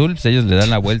Cruz Azul, pues ellos le dan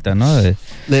la vuelta, ¿no? Es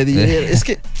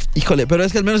que, híjole, pero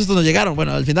es que al menos estos no llegaron.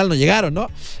 Bueno, al final no llegaron, ¿no?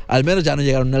 Al menos ya no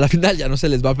llegaron a la final, ya no se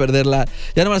les va a perder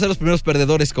ya no van a ser los primeros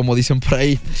perdedores, como dicen por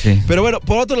ahí. Sí. Pero bueno,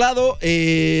 por otro lado,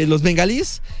 los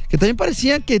bengalíes, que también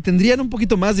parecían que tendrían un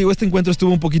poquito más. Digo, este encuentro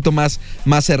estuvo un poquito más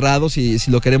cerrado, si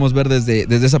lo queremos ver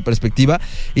desde esa perspectiva.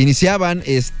 Iniciaban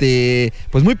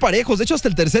pues muy parejos. De hecho, hasta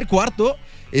el tercer cuarto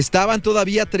estaban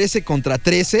todavía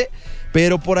 13-13,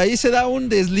 pero por ahí se da un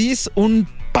desliz, un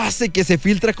pase que se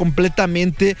filtra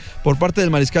completamente por parte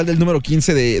del mariscal del número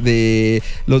 15 de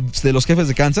los Jefes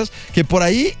de Kansas, que por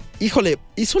ahí, híjole,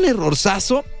 hizo un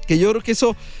errorzazo que yo creo que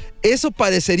eso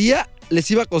parecería les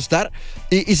iba a costar.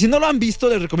 Y si no lo han visto,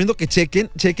 les recomiendo que chequen,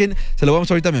 se lo vamos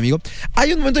ahorita a mi amigo.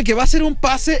 Hay un momento en que va a hacer un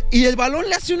pase y el balón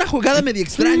le hace una jugada medio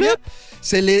extraña.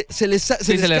 Se le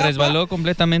resbaló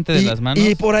completamente de las manos.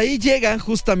 Y por ahí llegan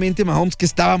justamente Mahomes, que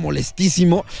estaba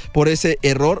molestísimo por ese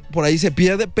error. Por ahí se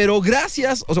pierde, pero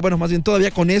gracias, o sea, bueno, más bien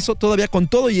todavía con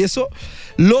todo y eso,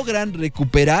 logran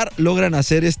recuperar, logran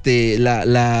hacer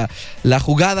la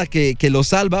jugada que lo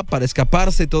salva para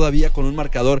escaparse todavía con un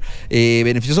marcador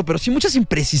beneficioso, pero sí muchas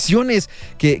imprecisiones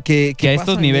que a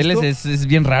estos niveles es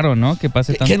bien raro, ¿no? Que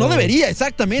pase tanto. Que no debería,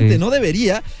 exactamente, sí. No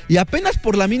debería. Y apenas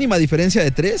por la mínima diferencia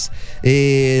de 3,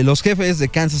 los Jefes de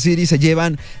Kansas City se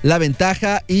llevan la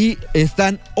ventaja y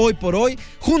están hoy por hoy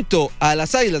junto a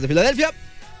las Águilas de Filadelfia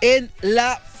en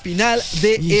la final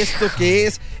de esto que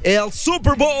es el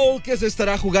Super Bowl, que se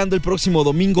estará jugando el próximo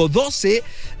domingo 12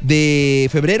 de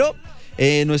febrero.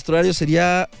 Nuestro horario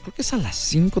sería, creo que es a las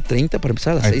 5:30 para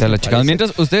empezar a las 6. Ahí está la chica.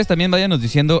 Mientras ustedes también váyanos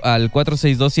diciendo al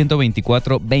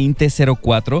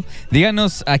 462-124-2004.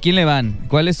 Díganos a quién le van,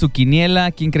 cuál es su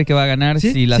quiniela, quién cree que va a ganar,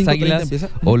 ¿sí? Si las Águilas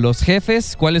o los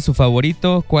Jefes, cuál es su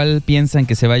favorito, cuál piensan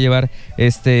que se va a llevar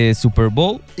este Super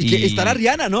Bowl. Y que estará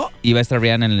Rihanna, ¿no? Y va a estar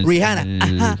Rihanna en el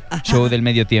show del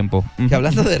medio tiempo. Que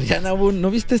hablando de Rihanna, ¿no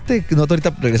viste nota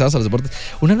ahorita regresamos a los deportes?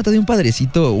 Una nota de un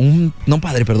padrecito, un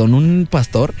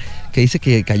pastor que dice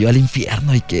que cayó al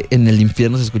infierno y que en el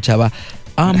infierno se escuchaba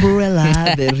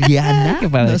Umbrella de Rihanna. Qué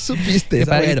padre. No supiste. Qué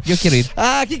padre. Bueno. Yo quiero ir.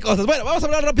 Qué cosas. Bueno, vamos a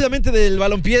hablar rápidamente del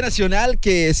balompié nacional,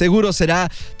 que seguro será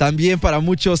también para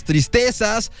muchos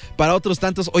tristezas, para otros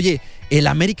tantos. Oye, el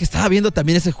América estaba viendo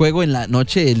también ese juego en la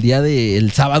noche, el día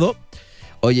del sábado.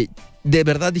 Oye, de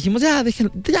verdad dijimos, ya,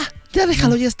 déjenlo, Ya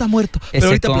déjalo, ya está muerto. Pero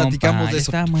ahorita platicamos de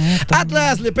eso.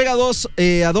 Atlas le pega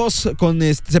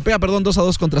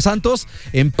 2-2 contra Santos.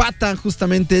 Empatan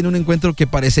justamente en un encuentro que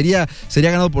parecería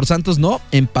sería ganado por Santos. No,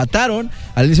 empataron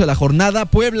al inicio de la jornada.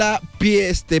 Puebla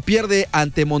pierde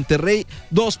ante Monterrey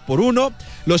 2-1.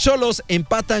 Los Xolos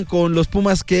empatan con los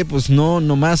Pumas que pues no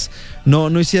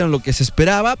hicieron lo que se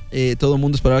esperaba. Todo el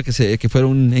mundo esperaba que fuera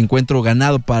un encuentro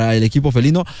ganado para el equipo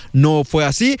felino. No fue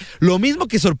así. Lo mismo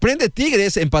que sorprende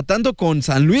Tigres empatando con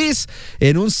San Luis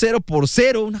en un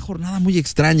 0-0. Una jornada muy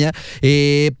extraña.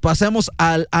 Pasamos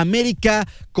al América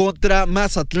contra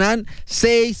Mazatlán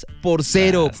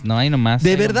 6-0. No hay nomás.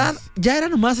 De verdad, ya era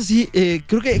nomás así.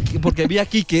 Creo que porque vi a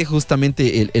Quique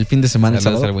justamente el fin de semana.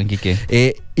 Saludos al buen Quique.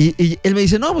 Y él me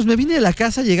dice, no, pues me vine de la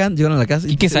casa, llegaron a la casa.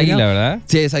 Quique es águila, ¿verdad?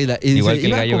 Sí, es águila. Y igual dice,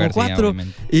 que el Gallo como García, 4.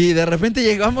 obviamente. Y de repente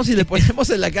llegamos y le ponemos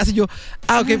en la casa y yo,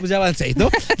 ok, pues ya van 6, ¿no?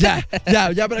 Ya,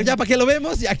 ¿para qué lo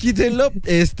vemos? Ya quítenlo,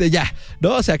 ya,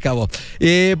 ¿no? Se acabó.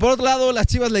 Por otro lado, las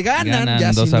Chivas le ganan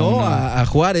ya si no, a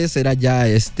Juárez, era ya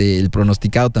el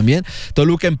pronosticado también.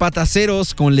 Toluca empata 0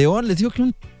 con León. Les digo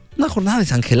que una jornada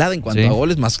desangelada en cuanto a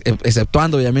goles, más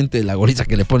exceptuando obviamente la goliza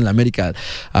que le pone la América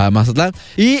a Mazatlán.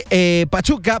 Y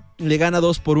Pachuca le gana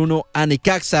 2-1 a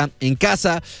Necaxa en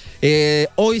casa.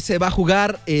 Hoy se va a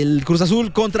jugar el Cruz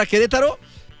Azul contra Querétaro,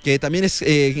 que también es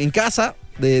en casa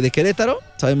de Querétaro.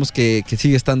 Sabemos que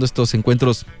sigue estando estos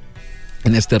encuentros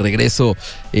en este regreso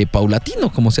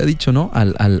paulatino, como se ha dicho, ¿no?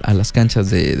 A las canchas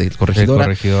de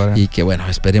Corregidora. Y que bueno,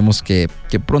 esperemos que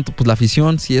pronto pues la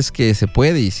afición, si es que se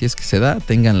puede y si es que se da,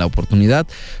 tengan la oportunidad,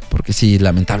 porque sí,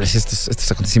 lamentables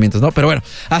estos acontecimientos, ¿no? Pero bueno,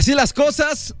 así las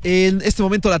cosas. En este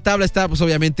momento la tabla está pues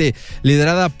obviamente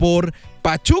liderada por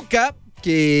Pachuca,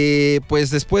 que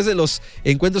pues después de los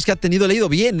encuentros que ha tenido, le ha ido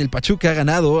bien. El Pachuca ha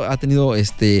ganado, ha tenido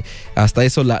hasta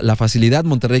eso la facilidad.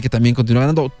 Monterrey que también continúa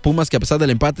ganando. Pumas que a pesar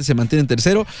del empate se mantiene en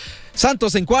tercero.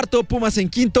 Santos en cuarto, Pumas en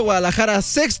quinto, Guadalajara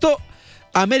sexto,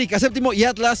 América séptimo y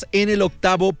Atlas en el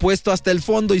octavo puesto hasta el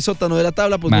fondo y sótano de la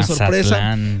tabla. Pues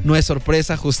Mazatlán. no es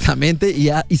sorpresa justamente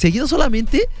y seguido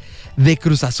solamente de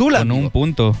Cruz Azul, con amigo. un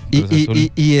punto.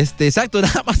 Y exacto,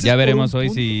 nada más. Ya veremos hoy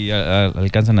si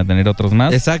alcanzan a tener otros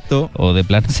más. Exacto. O de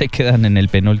plano se quedan en el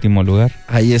penúltimo lugar.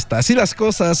 Ahí está. Así las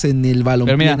cosas en el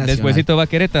balompié nacional. Pero mira, despuésito va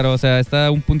Querétaro, o sea, está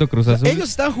a un punto Cruz Azul. Ellos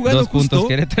estaban jugando 2 puntos justo.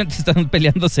 Querétaro, están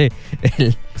peleándose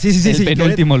el penúltimo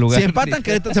penúltimo lugar. Si empatan,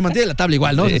 Querétaro se mantiene la tabla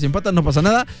igual, ¿no? Sí. Si empatan no pasa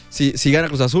nada. Si gana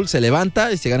Cruz Azul se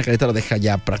levanta y si gana Querétaro deja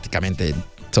ya prácticamente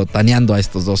sotaneando a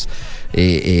estos dos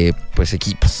pues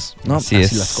equipos, ¿no? Así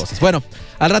las cosas. Bueno,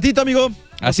 al ratito, amigo.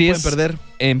 Así es. Perder.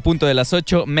 En punto de las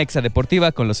 8, Mexa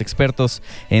Deportiva con los expertos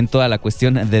en toda la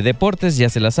cuestión de deportes. Ya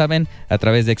se la saben a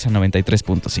través de Exa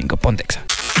 93.5. Ponte Exa.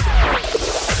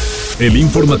 El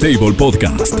Informatable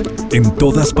Podcast. En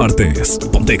todas partes.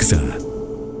 Ponte Exa.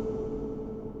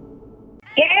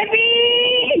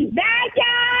 ¡Kevin!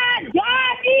 ¡Dayan!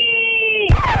 ¡Johnny!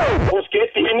 Pues, ¿qué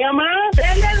tiene, mamá?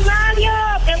 ¡Prende el radio!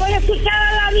 ¡Que voy a escuchar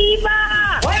a la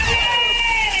Diva!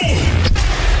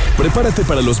 Prepárate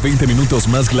para los 20 minutos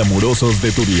más glamurosos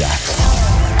de tu día.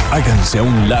 Háganse a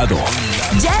un lado.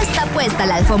 Ya está puesta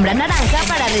la alfombra naranja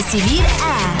para recibir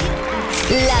a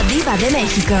la Diva de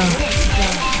México.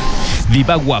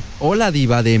 Diva guap. Hola,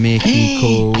 Diva de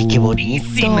México. ¡Ay, qué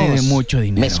bonito! De mucho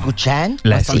dinero. ¿Me escuchan?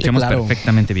 La Bastante escuchamos claro.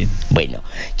 perfectamente bien. Bueno,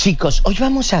 chicos, hoy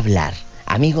vamos a hablar,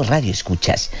 amigos radio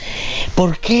escuchas,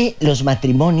 ¿por qué los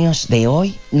matrimonios de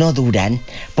hoy no duran?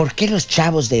 ¿Por qué los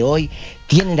chavos de hoy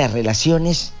tienen las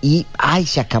relaciones y ¡ay,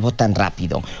 se acabó tan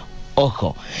rápido!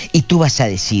 Ojo, y tú vas a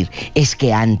decir, es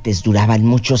que antes duraban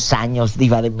muchos años,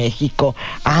 Diva de México,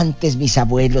 antes mis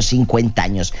abuelos 50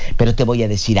 años, pero te voy a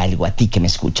decir algo a ti que me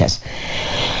escuchas.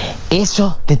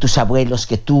 Eso de tus abuelos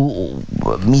que tú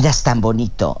miras tan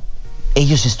bonito,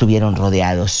 ellos estuvieron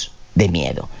rodeados de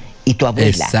miedo. Y tu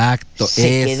abuela. Exacto, eso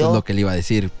es lo que le iba a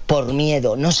decir. Por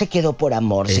miedo, no se quedó por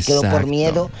amor, se quedó por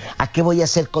miedo. ¿A qué voy a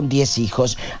hacer con 10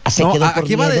 hijos? Se quedó por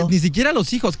miedo. Ni siquiera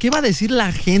los hijos. ¿Qué va a decir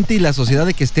la gente y la sociedad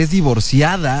de que estés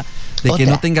divorciada, de que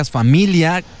no tengas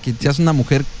familia, que seas una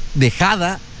mujer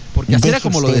dejada? Porque así era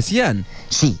como lo decían.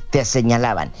 Sí, te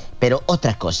señalaban. Pero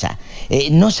otra cosa,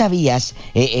 no sabías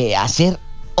hacer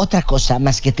otra cosa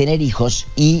más que tener hijos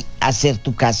y hacer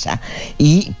tu casa.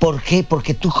 ¿Y por qué?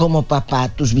 Porque tú como papá,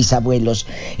 tus bisabuelos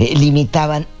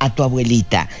limitaban a tu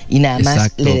abuelita y nada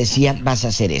más le decían vas a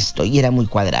hacer esto y era muy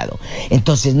cuadrado.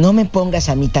 Entonces no me pongas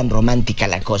a mí tan romántica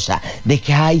la cosa de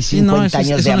que hay 50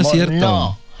 años de amor.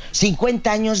 No,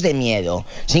 50 años de miedo,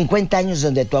 50 años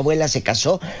donde tu abuela se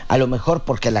casó, a lo mejor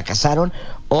porque la casaron,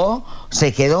 o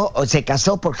se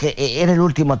casó porque era el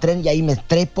último tren y ahí me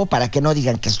trepo para que no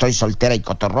digan que estoy soltera y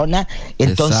cotorrona.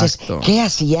 Entonces, exacto, ¿qué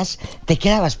hacías? Te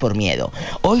quedabas por miedo.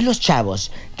 Hoy los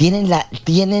chavos tienen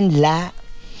la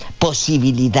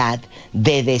posibilidad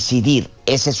de decidir.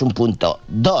 Ese es un punto.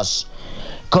 2,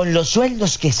 con los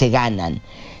sueldos que se ganan,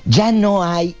 ya no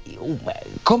hay...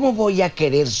 ¿Cómo voy a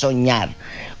querer soñar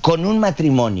con un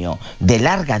matrimonio de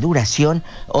larga duración?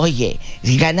 Oye,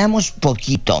 ganamos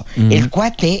poquito. El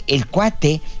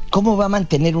cuate, ¿cómo va a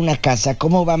mantener una casa?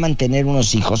 ¿Cómo va a mantener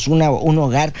unos hijos, un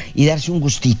hogar y darse un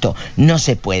gustito? No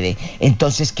se puede.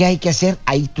 Entonces, ¿qué hay que hacer?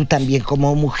 Ahí tú también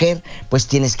como mujer, pues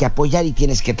tienes que apoyar y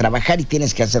tienes que trabajar y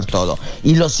tienes que hacer todo.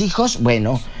 Y los hijos,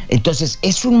 bueno, entonces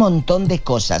es un montón de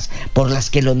cosas por las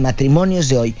que los matrimonios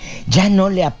de hoy ya no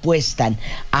le apuestan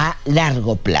a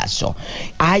largo plazo.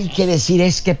 Hay que decir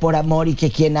es que por amor y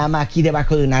que quien ama aquí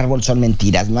debajo de un árbol son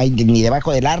mentiras. No hay ni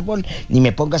debajo del árbol, ni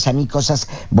me pongas a mí cosas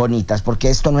bonitas, porque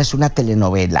esto no es una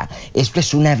telenovela, esto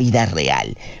es una vida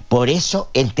real. Por eso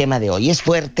el tema de hoy es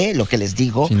fuerte, lo que les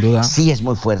digo, sin duda, sí es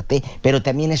muy fuerte, pero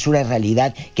también es una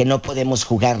realidad que no podemos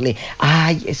jugarle,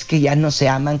 ay, es que ya no se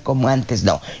aman como antes.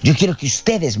 No, yo quiero que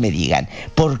ustedes me digan,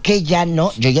 ¿por qué ya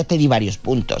no? Yo ya te di varios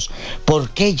puntos. ¿Por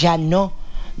qué ya no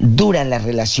duran las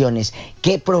relaciones?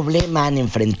 ¿Qué problema han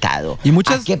enfrentado? Y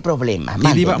muchas, ¿a qué problema?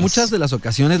 Y Diva, muchas de las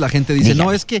ocasiones la gente dice,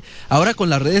 no, es que ahora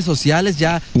con las redes sociales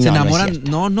ya se enamoran.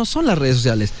 No son las redes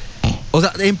sociales. O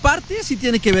sea, en parte sí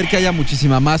tiene que ver que haya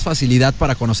muchísima más facilidad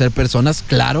para conocer personas,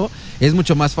 claro, es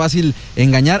mucho más fácil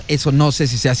engañar, eso no sé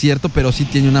si sea cierto, pero sí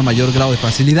tiene un mayor grado de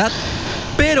facilidad.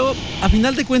 Pero, a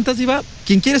final de cuentas, Diva,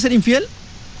 quien quiere ser infiel,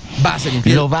 va a ser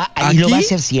infiel. Lo va a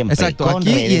hacer siempre. Exacto, aquí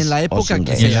y en la época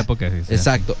que sea.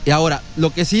 Exacto. Y ahora, lo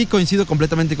que sí coincido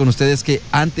completamente con ustedes es que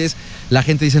antes la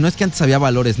gente dice, no es que antes había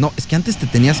valores, no, es que antes te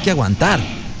tenías que aguantar.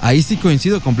 Ahí sí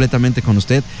coincido completamente con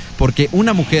usted, porque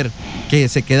una mujer que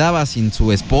se quedaba sin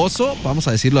su esposo, vamos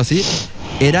a decirlo así,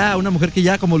 era una mujer que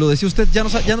ya, como lo decía usted, ya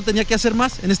no tenía que hacer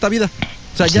más en esta vida.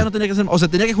 O sea, ya no tenía que hacer, o se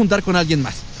tenía que juntar con alguien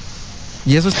más.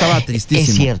 Y eso estaba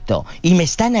tristísimo. Es cierto. Y me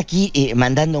están aquí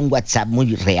mandando un WhatsApp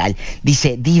muy real.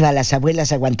 Dice, Diva, las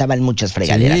abuelas aguantaban muchas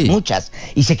fregaderas, muchas.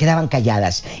 Y se quedaban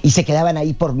calladas. Y se quedaban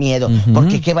ahí por miedo.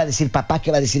 Porque ¿qué va a decir papá? ¿Qué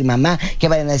va a decir mamá? ¿Qué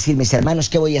van a decir mis hermanos?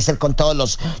 ¿Qué voy a hacer con todos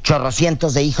los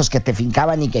chorrocientos de hijos que te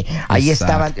fincaban y que ahí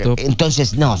estaban?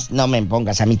 Entonces, no me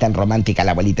pongas a mí tan romántica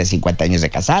la abuelita de 50 años de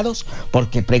casados.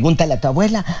 Porque pregúntale a tu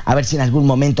abuela a ver si en algún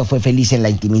momento fue feliz en la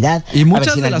intimidad. Y muchas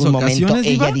a ver si en de las algún ocasiones, momento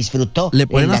Diva, ella disfrutó le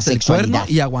ponen en la hasta sexualidad.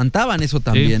 Y aguantaban eso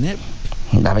también, ¿eh?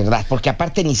 La verdad, porque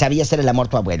aparte ni sabía hacer el amor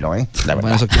tu abuelo, ¿eh? La verdad.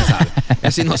 Bueno, eso quién sabe.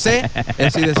 Eso sí no sé,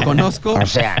 eso sí desconozco. O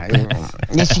sea,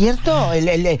 es cierto,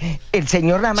 el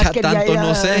señor nada más ya quería... tanto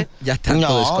no sé, ya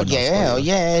tanto desconozco.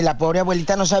 Oye, la pobre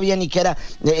abuelita no sabía ni qué era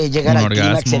llegar al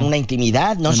clímax en una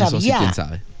intimidad, no sabía. Eso sí, quién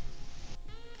sabe.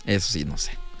 Eso sí, no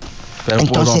sé. Pero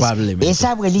entonces, probablemente.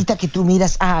 Esa abuelita que tú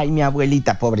miras, ay, mi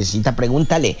abuelita, pobrecita,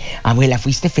 pregúntale, abuela,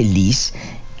 ¿fuiste feliz?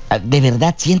 De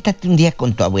verdad, siéntate un día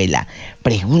con tu abuela,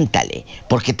 pregúntale,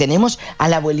 porque tenemos a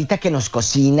la abuelita que nos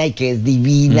cocina y que es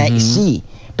divina, y sí,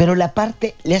 pero la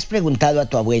parte, ¿le has preguntado a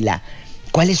tu abuela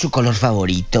cuál es su color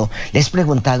favorito? ¿Le has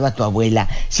preguntado a tu abuela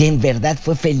si en verdad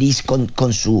fue feliz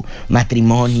con su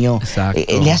matrimonio? Exacto.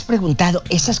 ¿Le has preguntado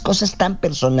esas cosas tan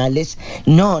personales?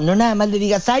 No nada más le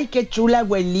digas, ay, qué chula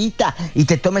abuelita, y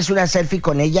te tomes una selfie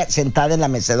con ella sentada en la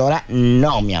mecedora.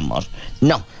 No, mi amor,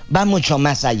 no. Va mucho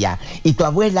más allá. Y tu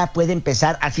abuela puede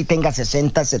empezar, así tenga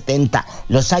 60, 70,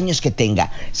 los años que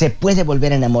tenga. Se puede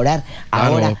volver a enamorar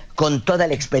ahora con toda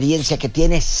la experiencia que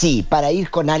tiene, sí, para ir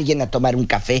con alguien a tomar un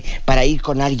café, para ir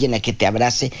con alguien a que te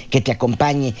abrace, que te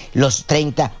acompañe los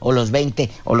 30 o los 20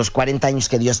 o los 40 años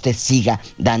que Dios te siga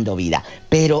dando vida.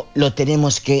 Pero lo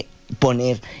tenemos que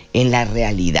poner en la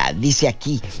realidad. Dice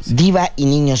aquí, Diva y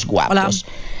niños guapos. Hola.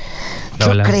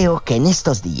 Yo creo que en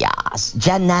estos días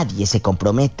ya nadie se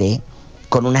compromete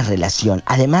con una relación.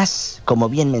 Además, como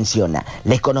bien menciona,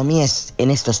 la economía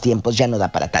en estos tiempos ya no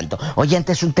da para tanto. Oye,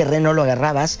 antes un terreno lo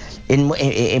agarrabas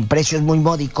en precios muy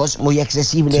módicos, muy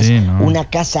accesibles, una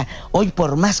casa. Hoy,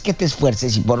 por más que te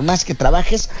esfuerces y por más que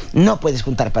trabajes, no puedes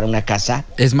juntar para una casa.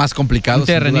 Es más complicado. Un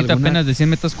terrenito apenas de 100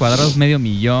 metros cuadrados,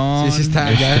 $500,000. Sí,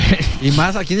 está ya. Y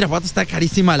más, aquí en Irapuato está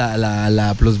carísima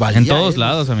la plusvalía. En todos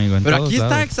lados, amigo. Pero aquí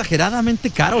está exageradamente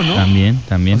caro, ¿no?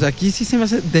 También. O sea, aquí sí se me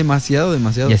hace demasiado.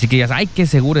 Y así que digas, ay, qué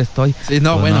seguro estoy. Sí,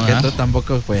 no, pues bueno, que tú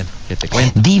tampoco, bueno, que te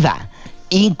cuento. Diva,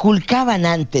 inculcaban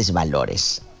antes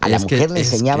valores. A la mujer le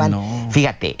enseñaban,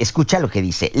 fíjate, escucha lo que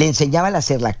dice, le enseñaban a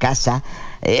hacer la casa,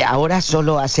 ahora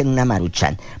solo hacen una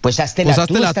maruchan. Pues haztela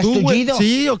tú, ¿estás tullido?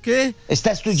 ¿Sí o qué?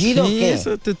 ¿Estás tullido o qué?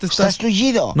 ¿Estás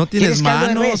tullido? ¿No tienes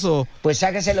manos o...? Pues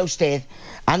hágasela usted.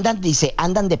 Andan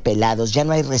de pelados, ya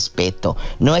no hay respeto,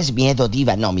 no es miedo,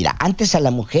 diva. No, mira, antes a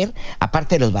la mujer,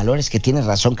 aparte de los valores que tienes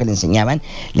razón que le enseñaban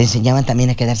también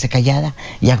a quedarse callada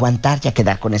y aguantar y a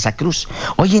quedar con esa cruz.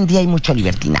 Hoy en día hay mucho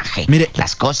libertinaje. Mire,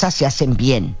 las cosas se hacen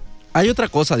bien. Hay otra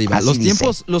cosa, diva,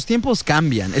 los tiempos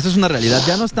cambian, eso es una realidad,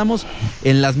 ya no estamos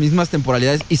en las mismas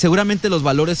temporalidades y seguramente los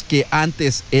valores que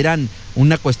antes eran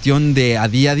una cuestión de a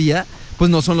día, pues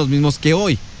no son los mismos que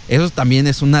hoy. Eso también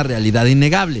es una realidad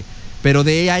innegable. Pero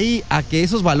de ahí a que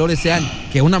esos valores sean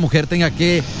que una mujer tenga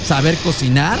que saber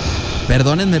cocinar,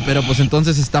 perdónenme, pero pues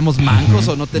entonces estamos mancos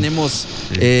o no tenemos...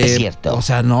 es cierto. O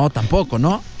sea, no, tampoco,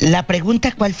 ¿no? La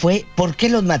pregunta ¿cuál fue? ¿Por qué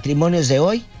los matrimonios de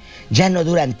hoy ya no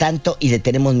duran tanto y le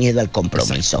tenemos miedo al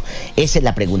compromiso? Esa es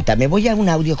la pregunta. Me voy a un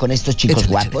audio con estos chicos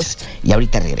guapos y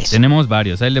ahorita regreso. Tenemos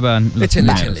varios, ahí le van los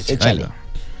échale.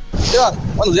 Diva,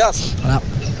 buenos días. Hola.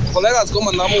 Colegas,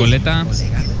 ¿cómo andamos? Coleta.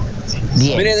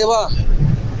 Bien. Mire, Diva,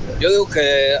 yo digo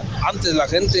que antes la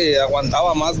gente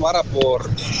aguantaba más vara por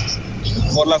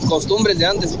las costumbres de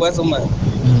antes, pues, hombre.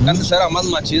 Antes era más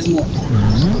machismo.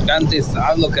 Antes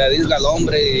haz lo que diga el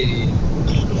hombre y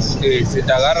si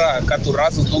te agarra acá tu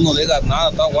razo, tú no digas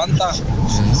nada, tú aguanta.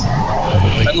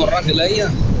 Ya no raje la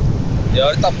ella. Y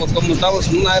ahorita, pues, como estamos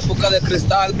en una época de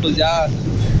cristal, pues ya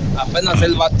apenas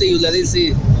el batillo le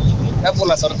dice, ya por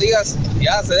las tortillas,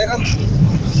 ya se dejan.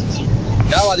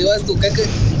 Ya valió esto, ¿qué?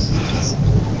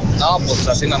 No, pues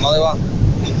así nada más va.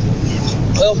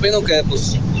 Yo opino que,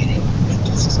 pues,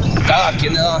 cada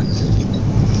quien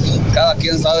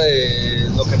sabe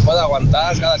lo que puede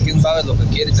aguantar, cada quien sabe lo que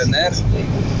quiere tener.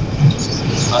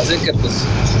 Así que, pues,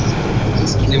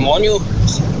 ni moño.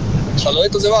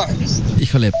 Saluditos, Eva.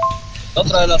 Híjole.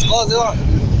 Otra de las cosas, Eva.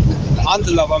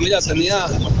 Antes la familia tenía...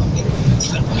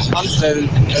 Antes el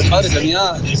padre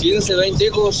tenía 15, 20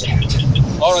 hijos.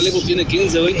 Ahora el hijo tiene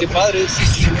 15, 20 padres.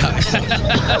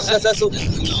 ¿Qué es eso?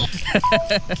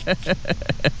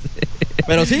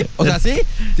 Pero sí, o sea, sí,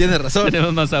 tienes razón.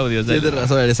 Tenemos más audios. Tienes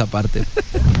razón en esa parte.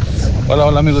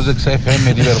 Hola amigos de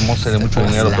XFM, Diva hermosa de mucho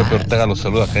dinero. Pepe Ortega los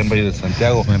saluda acá en Valle de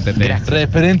Santiago.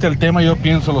 Referente al tema, yo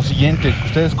pienso lo siguiente.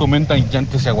 Ustedes comentan que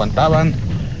antes se aguantaban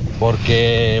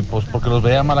porque los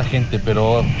veía mala gente,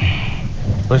 pero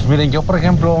pues miren, yo por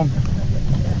ejemplo,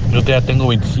 yo ya tengo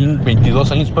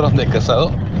 22 años de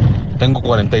casado, tengo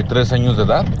 43 años de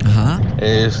edad. Ajá.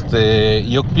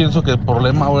 Yo pienso que el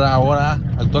problema ahora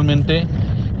actualmente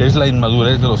es la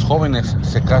inmadurez de los jóvenes.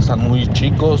 Se casan muy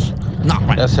chicos,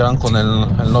 ya se van con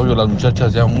el novio, las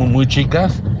muchachas ya muy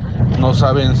chicas, no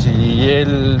saben si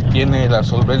él tiene la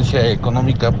solvencia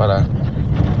económica para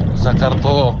sacar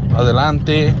todo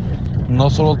adelante, no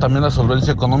solo también la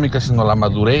solvencia económica, sino la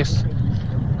madurez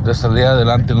de salir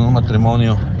adelante en un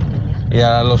matrimonio. Y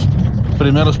a los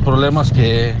primeros problemas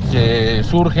que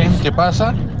surgen, ¿qué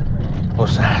pasa?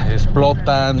 Pues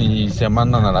explotan y se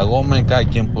mandan a la goma y cada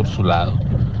quien por su lado.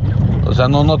 O sea,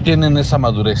 no tienen esa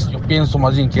madurez. Yo pienso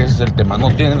más bien que ese es el tema.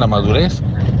 No tienen la madurez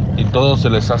y todo se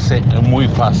les hace muy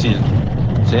fácil,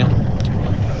 ¿sí?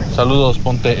 Saludos,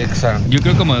 ponte Exa. Yo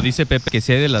creo, como dice Pepe, que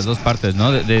sí hay de las dos partes,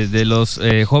 ¿no? De los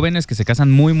jóvenes que se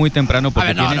casan muy, muy temprano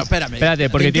porque espérame. Espérate,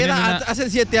 porque tienen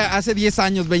hace 10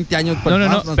 años, 20 años...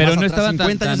 No, pero no estaba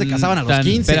 50 años se casaban a los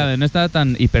 15. Espérame, no estaba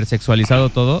tan hipersexualizado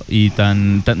todo y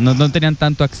no tenían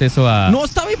tanto acceso a... No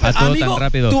estaba a todo tan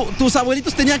rápido. Tus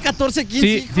abuelitos tenían 14, 15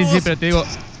 hijos. Sí, pero te digo...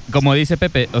 Como dice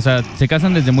Pepe, o sea, se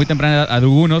casan desde muy temprana edad,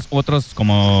 algunos, otros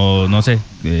como, no sé,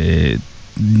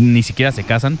 ni siquiera se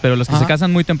casan, pero los que se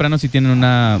casan muy temprano sí tienen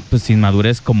una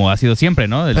inmadurez como ha sido siempre,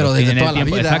 ¿no? Pero desde toda la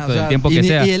vida. Exacto, del tiempo que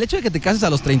sea. Y el hecho de que te cases a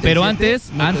los 37... Pero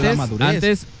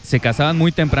antes se casaban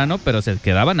muy temprano, pero se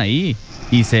quedaban ahí.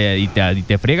 Y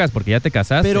te friegas porque ya te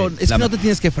casaste. Pero es que no te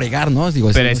tienes que fregar, ¿no? Digo,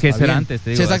 pero es que eso era antes,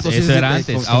 te digo. Sí, exacto, eso era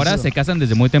antes. Ahora se casan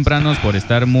desde muy tempranos por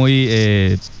estar muy,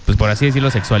 pues por así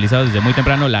decirlo, sexualizados desde muy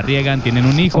temprano, la riegan, tienen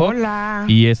un hijo. Hola.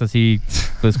 Y es así,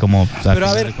 pues como... Pero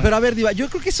a ver, Diva, yo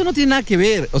creo que eso no tiene nada que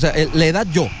ver. O sea, la edad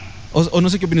o no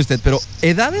sé qué opina usted, pero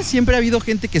edades siempre ha habido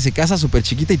gente que se casa súper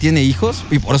chiquita y tiene hijos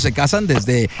y por eso se casan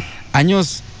desde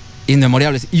años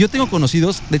inmemorables. Y yo tengo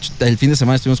conocidos, de hecho el fin de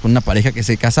semana estuvimos con una pareja que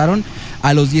se casaron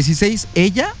a los 16,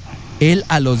 él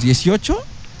a los 18,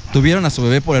 tuvieron a su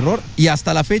bebé por error y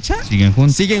hasta la fecha siguen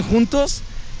juntos.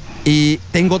 Y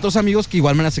tengo otros amigos que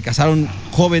igual se casaron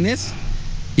jóvenes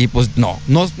y pues no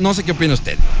sé qué opina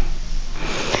usted.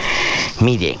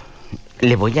 Mire,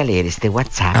 le voy a leer este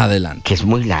WhatsApp. Adelante. Que es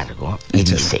muy largo y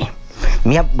dice,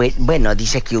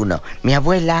 dice aquí uno, mi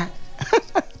abuela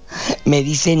Me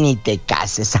dice ni te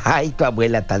cases. Ay, tu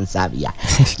abuela tan sabia.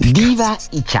 Diva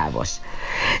y chavos.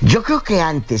 Yo creo que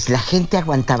antes la gente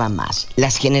aguantaba más.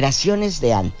 Las generaciones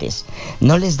de antes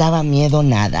no les daba miedo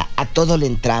nada. A todo le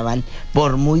entraban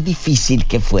por muy difícil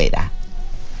que fuera.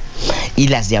 Y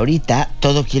las de ahorita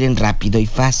todo quieren rápido y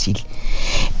fácil.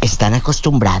 Están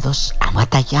acostumbrados a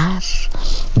batallar.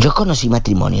 Yo conocí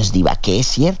matrimonios, Diva, que es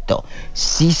cierto,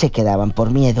 sí se quedaban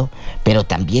por miedo, pero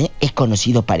también he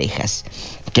conocido parejas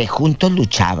que juntos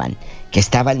luchaban, que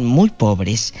estaban muy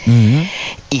pobres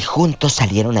y juntos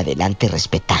salieron adelante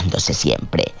respetándose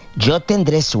siempre. Yo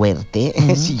tendré suerte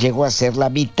si llego a ser la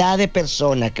mitad de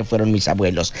persona que fueron mis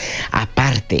abuelos.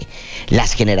 Aparte,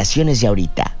 las generaciones de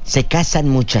ahorita se casan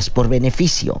muchas por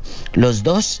beneficio. Los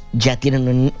dos ya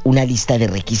tienen una lista de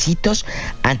requisitos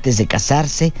antes de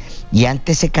casarse y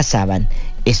antes se casaban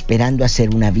esperando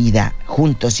hacer una vida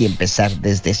juntos y empezar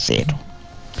desde cero.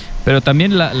 Pero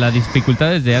también las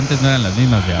dificultades de antes no eran las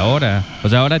mismas de ahora. O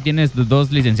sea, ahora tienes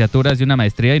 2 licenciaturas y una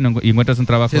maestría y encuentras un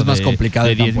trabajo es más complicado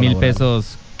de 10,000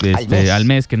 pesos al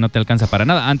mes que no te alcanza para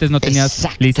nada. Antes no tenías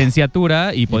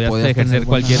licenciatura y podías ejercer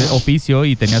cualquier oficio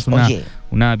y tenías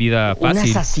una vida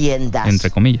fácil. Unas haciendas,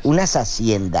 entre comillas. Unas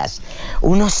haciendas,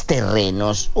 unos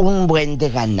terrenos, un buen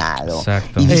de ganado.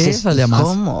 Exacto. Y dices,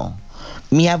 ¿cómo?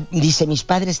 Dice, mis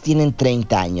padres tienen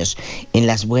 30 años, en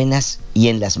las buenas y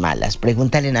en las malas.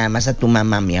 Pregúntale nada más a tu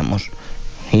mamá, mi amor.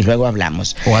 Y luego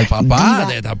hablamos. O al papá,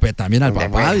 también al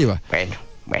papá, Diva. Bueno.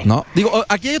 No, digo,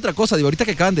 aquí hay otra cosa, digo, ahorita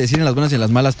que acaban de decir en las buenas y en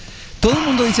las malas, todo el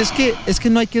mundo dice, es que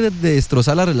no hay que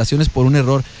destrozar las relaciones por un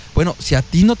error. Bueno, si a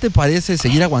ti no te parece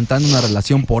seguir aguantando una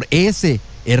relación por ese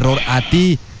error a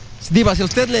ti, Diva, si a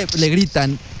usted le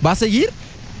gritan, ¿va a seguir?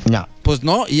 No. Pues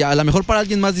no, y a lo mejor para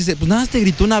alguien más dice, pues nada, te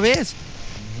gritó una vez.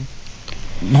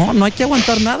 No hay que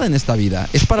aguantar nada en esta vida,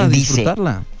 es para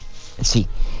disfrutarla. Sí,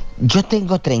 yo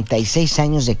tengo 36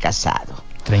 años de casado.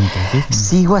 36.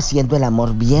 Sigo haciendo el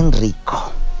amor bien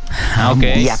rico.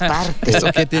 Okay. Y aparte,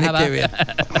 ¿eso qué tiene que ver?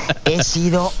 He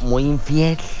sido muy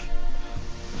infiel.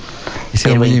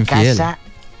 Casa,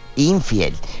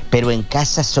 infiel, pero en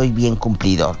casa soy bien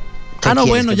cumplidor. No,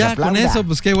 bueno, ya con eso,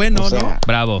 pues qué bueno, ¿no?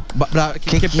 Bravo.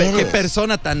 Qué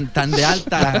persona tan de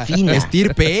alta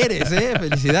estirpe eres,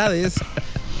 Felicidades.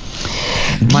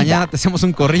 Mañana te hacemos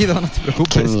un corrido, no te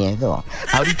preocupes. Qué miedo.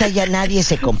 Ahorita ya nadie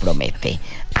se compromete.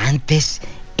 Antes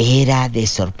era de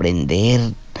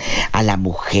sorprender a la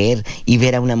mujer y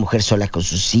ver a una mujer sola con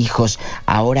sus hijos.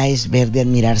 Ahora es ver de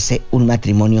admirarse un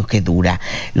matrimonio que dura.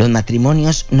 Los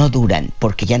matrimonios no duran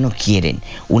porque ya no quieren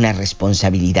una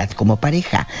responsabilidad como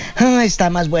pareja. Está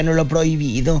más bueno lo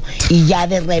prohibido. Y ya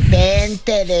de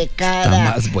repente de cada...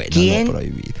 Está más bueno lo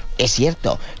prohibido. Es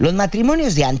cierto, los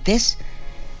matrimonios de antes...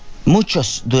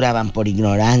 Muchos duraban por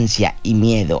ignorancia y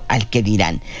miedo al que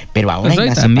dirán, pero ahora hay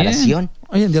una separación.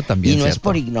 Hoy en día también. Y no es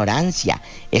por ignorancia,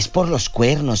 es por los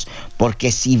cuernos,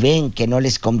 porque si ven que no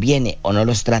les conviene o no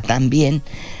los tratan bien,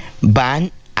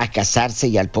 van a casarse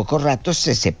y al poco rato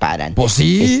se separan. Pues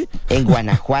sí. En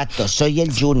Guanajuato, soy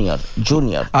el Junior.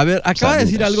 A ver, acaba de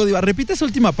decir algo, Diva. Repite esa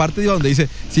última parte, Diva, donde dice,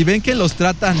 si ven que los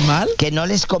tratan mal... Que no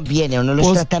les conviene o no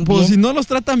los tratan bien. Pues si no los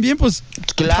tratan bien, pues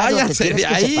claro, váyanse de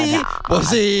ahí. Pues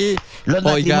sí. Los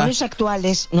matrimonios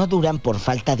actuales no duran por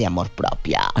falta de amor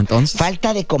propio. Entonces.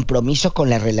 Falta de compromiso con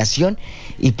la relación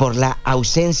y por la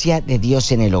ausencia de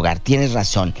Dios en el hogar. Tienes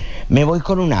razón. Me voy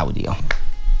con un audio.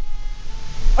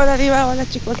 Hola, Diva. Hola,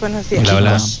 chicos. Buenos días.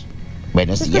 Hola.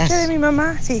 Buenos días. ¿Escuché de mi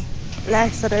mamá? Sí. La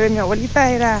historia de mi abuelita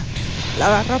era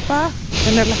lavar ropa,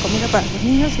 tener la comida para los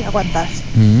niños y aguantarse.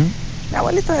 Mi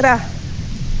abuelito era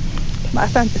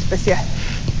bastante especial.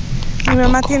 Mi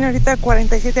mamá tiene ahorita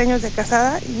 47 años de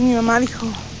casada y mi mamá dijo,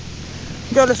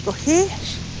 yo lo escogí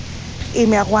y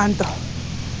me aguanto.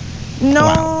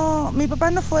 No, mi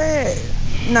papá no fue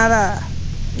nada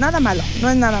malo, no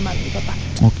es nada malo mi papá.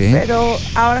 Okay. Pero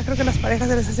ahora creo que a las parejas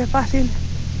se les hace fácil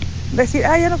decir,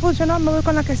 ya no funcionó, me voy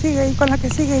con la que sigue y con la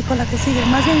que sigue y con la que sigue.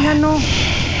 Más bien ya no,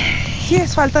 sí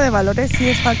es falta de valores, sí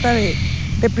es falta de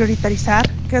priorizar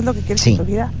qué es lo que quieres en tu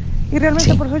vida. Y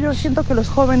realmente por eso yo siento que los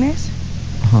jóvenes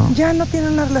ya no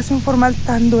tienen una relación formal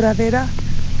tan duradera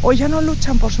o ya no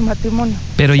luchan por su matrimonio.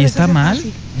 Pero ¿y está mal?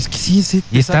 Fácil. Es que sí.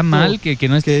 ¿Y está mal que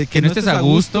no estés a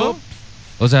gusto?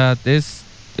 O sea,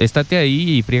 estate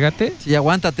ahí y frígate. Sí,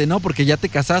 aguántate, ¿no? Porque ya te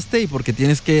casaste y porque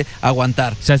tienes que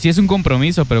aguantar. O sea, sí es un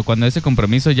compromiso, pero cuando ese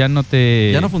compromiso ya no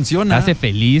funciona, hace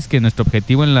feliz, que nuestro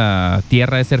objetivo en la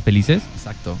tierra es ser felices.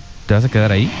 Exacto. ¿Te vas a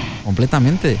quedar ahí?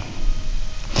 Completamente.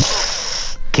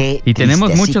 Y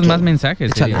tenemos muchos más mensajes.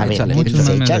 Échale. A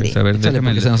ver,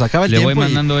 déjame, se nos acaba el tiempo. Le voy y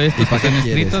mandando estos que están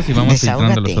escritos y vamos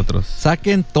filtrando los otros.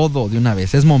 Saquen todo de una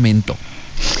vez, es momento.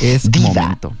 Es Diva,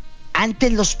 momento.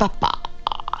 antes los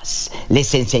papás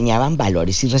les enseñaban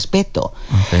valores y respeto.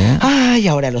 Ay,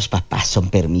 ahora los papás son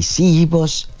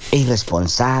permisivos e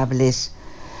irresponsables.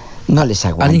 No les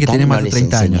aguantan, que tiene más no de les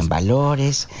 30 enseñan años.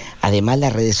 valores. Además,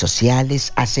 las redes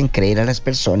sociales hacen creer a las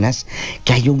personas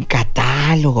que hay un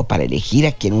catálogo para elegir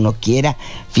a quien uno quiera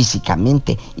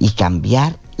físicamente y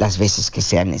cambiar las veces que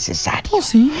sea necesario. Oh,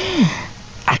 sí.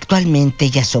 Actualmente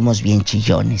ya somos bien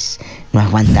chillones, no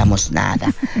aguantamos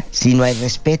nada. Si no hay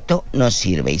respeto, no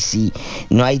sirve. Y si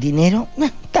no hay dinero,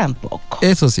 tampoco.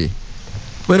 Eso sí.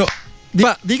 Pero,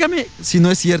 Diva, dígame si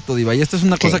no es cierto, Diva. Y esta es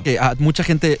una cosa que a mucha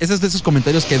gente... Esos es de esos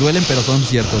comentarios que duelen, pero son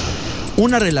ciertos.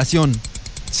 Una relación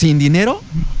sin dinero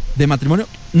de matrimonio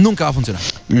nunca va a funcionar.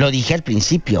 Lo dije al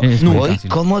principio. Hoy,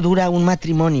 ¿cómo dura un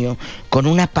matrimonio con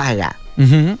una paga?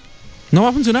 No va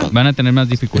a funcionar. Van a tener más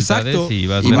dificultades. Exacto. Y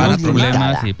va a tener más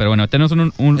problemas. Pero bueno, tenemos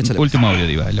un último audio,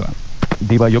 Diva.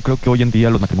 Diva, yo creo que hoy en día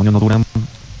los matrimonios no duran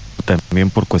también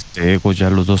por cuestión de egos. Ya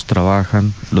los dos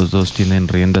trabajan, los dos tienen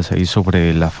riendas ahí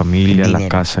sobre la familia, la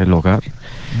casa, el hogar.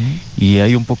 Y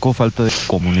hay un poco falta de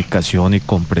comunicación y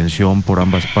comprensión por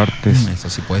ambas partes. Eso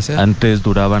sí puede ser. Antes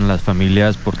duraban las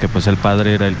familias porque pues el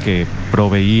padre era el que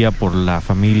proveía por la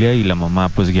familia y la mamá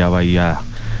pues guiaba ahí a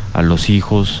los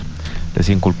hijos, les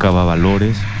inculcaba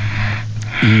valores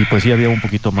y pues sí había un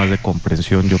poquito más de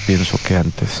comprensión, yo pienso, que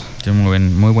antes.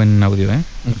 Muy buen audio, ¿eh?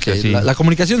 Okay. La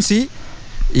comunicación sí,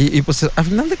 y pues a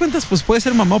final de cuentas pues puede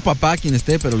ser mamá o papá quien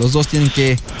esté, pero los dos tienen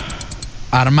que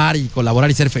armar y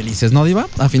colaborar y ser felices, ¿no, Diva?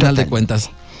 A final de cuentas.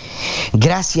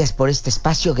 Gracias por este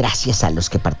espacio, gracias a los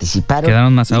que participaron.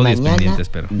 Quedaron más audios pendientes,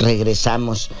 pero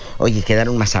regresamos. Oye,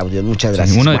 quedaron más audios, muchas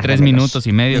gracias. Uno de 3 minutos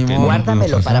y medio.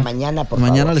 Guárdamelo para mañana, por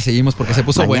favor. Mañana le seguimos porque se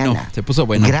puso bueno.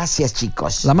 Gracias,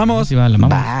 chicos. La amamos. Sí, la amamos.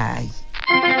 Bye.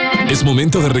 Es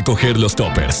momento de recoger los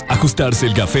toppers, ajustarse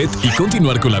el gafet y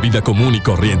continuar con la vida común y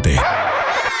corriente.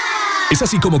 Es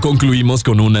así como concluimos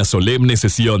con una solemne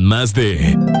sesión más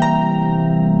de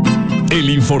El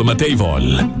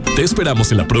Informatable. Te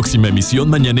esperamos en la próxima emisión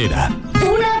mañanera.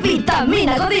 Una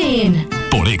vitamina Godín.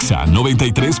 Por Exa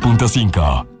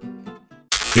 93.5.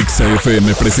 Exa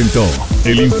FM presentó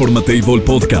El Informatable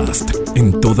Podcast.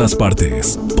 En todas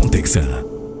partes. Ponte Exa.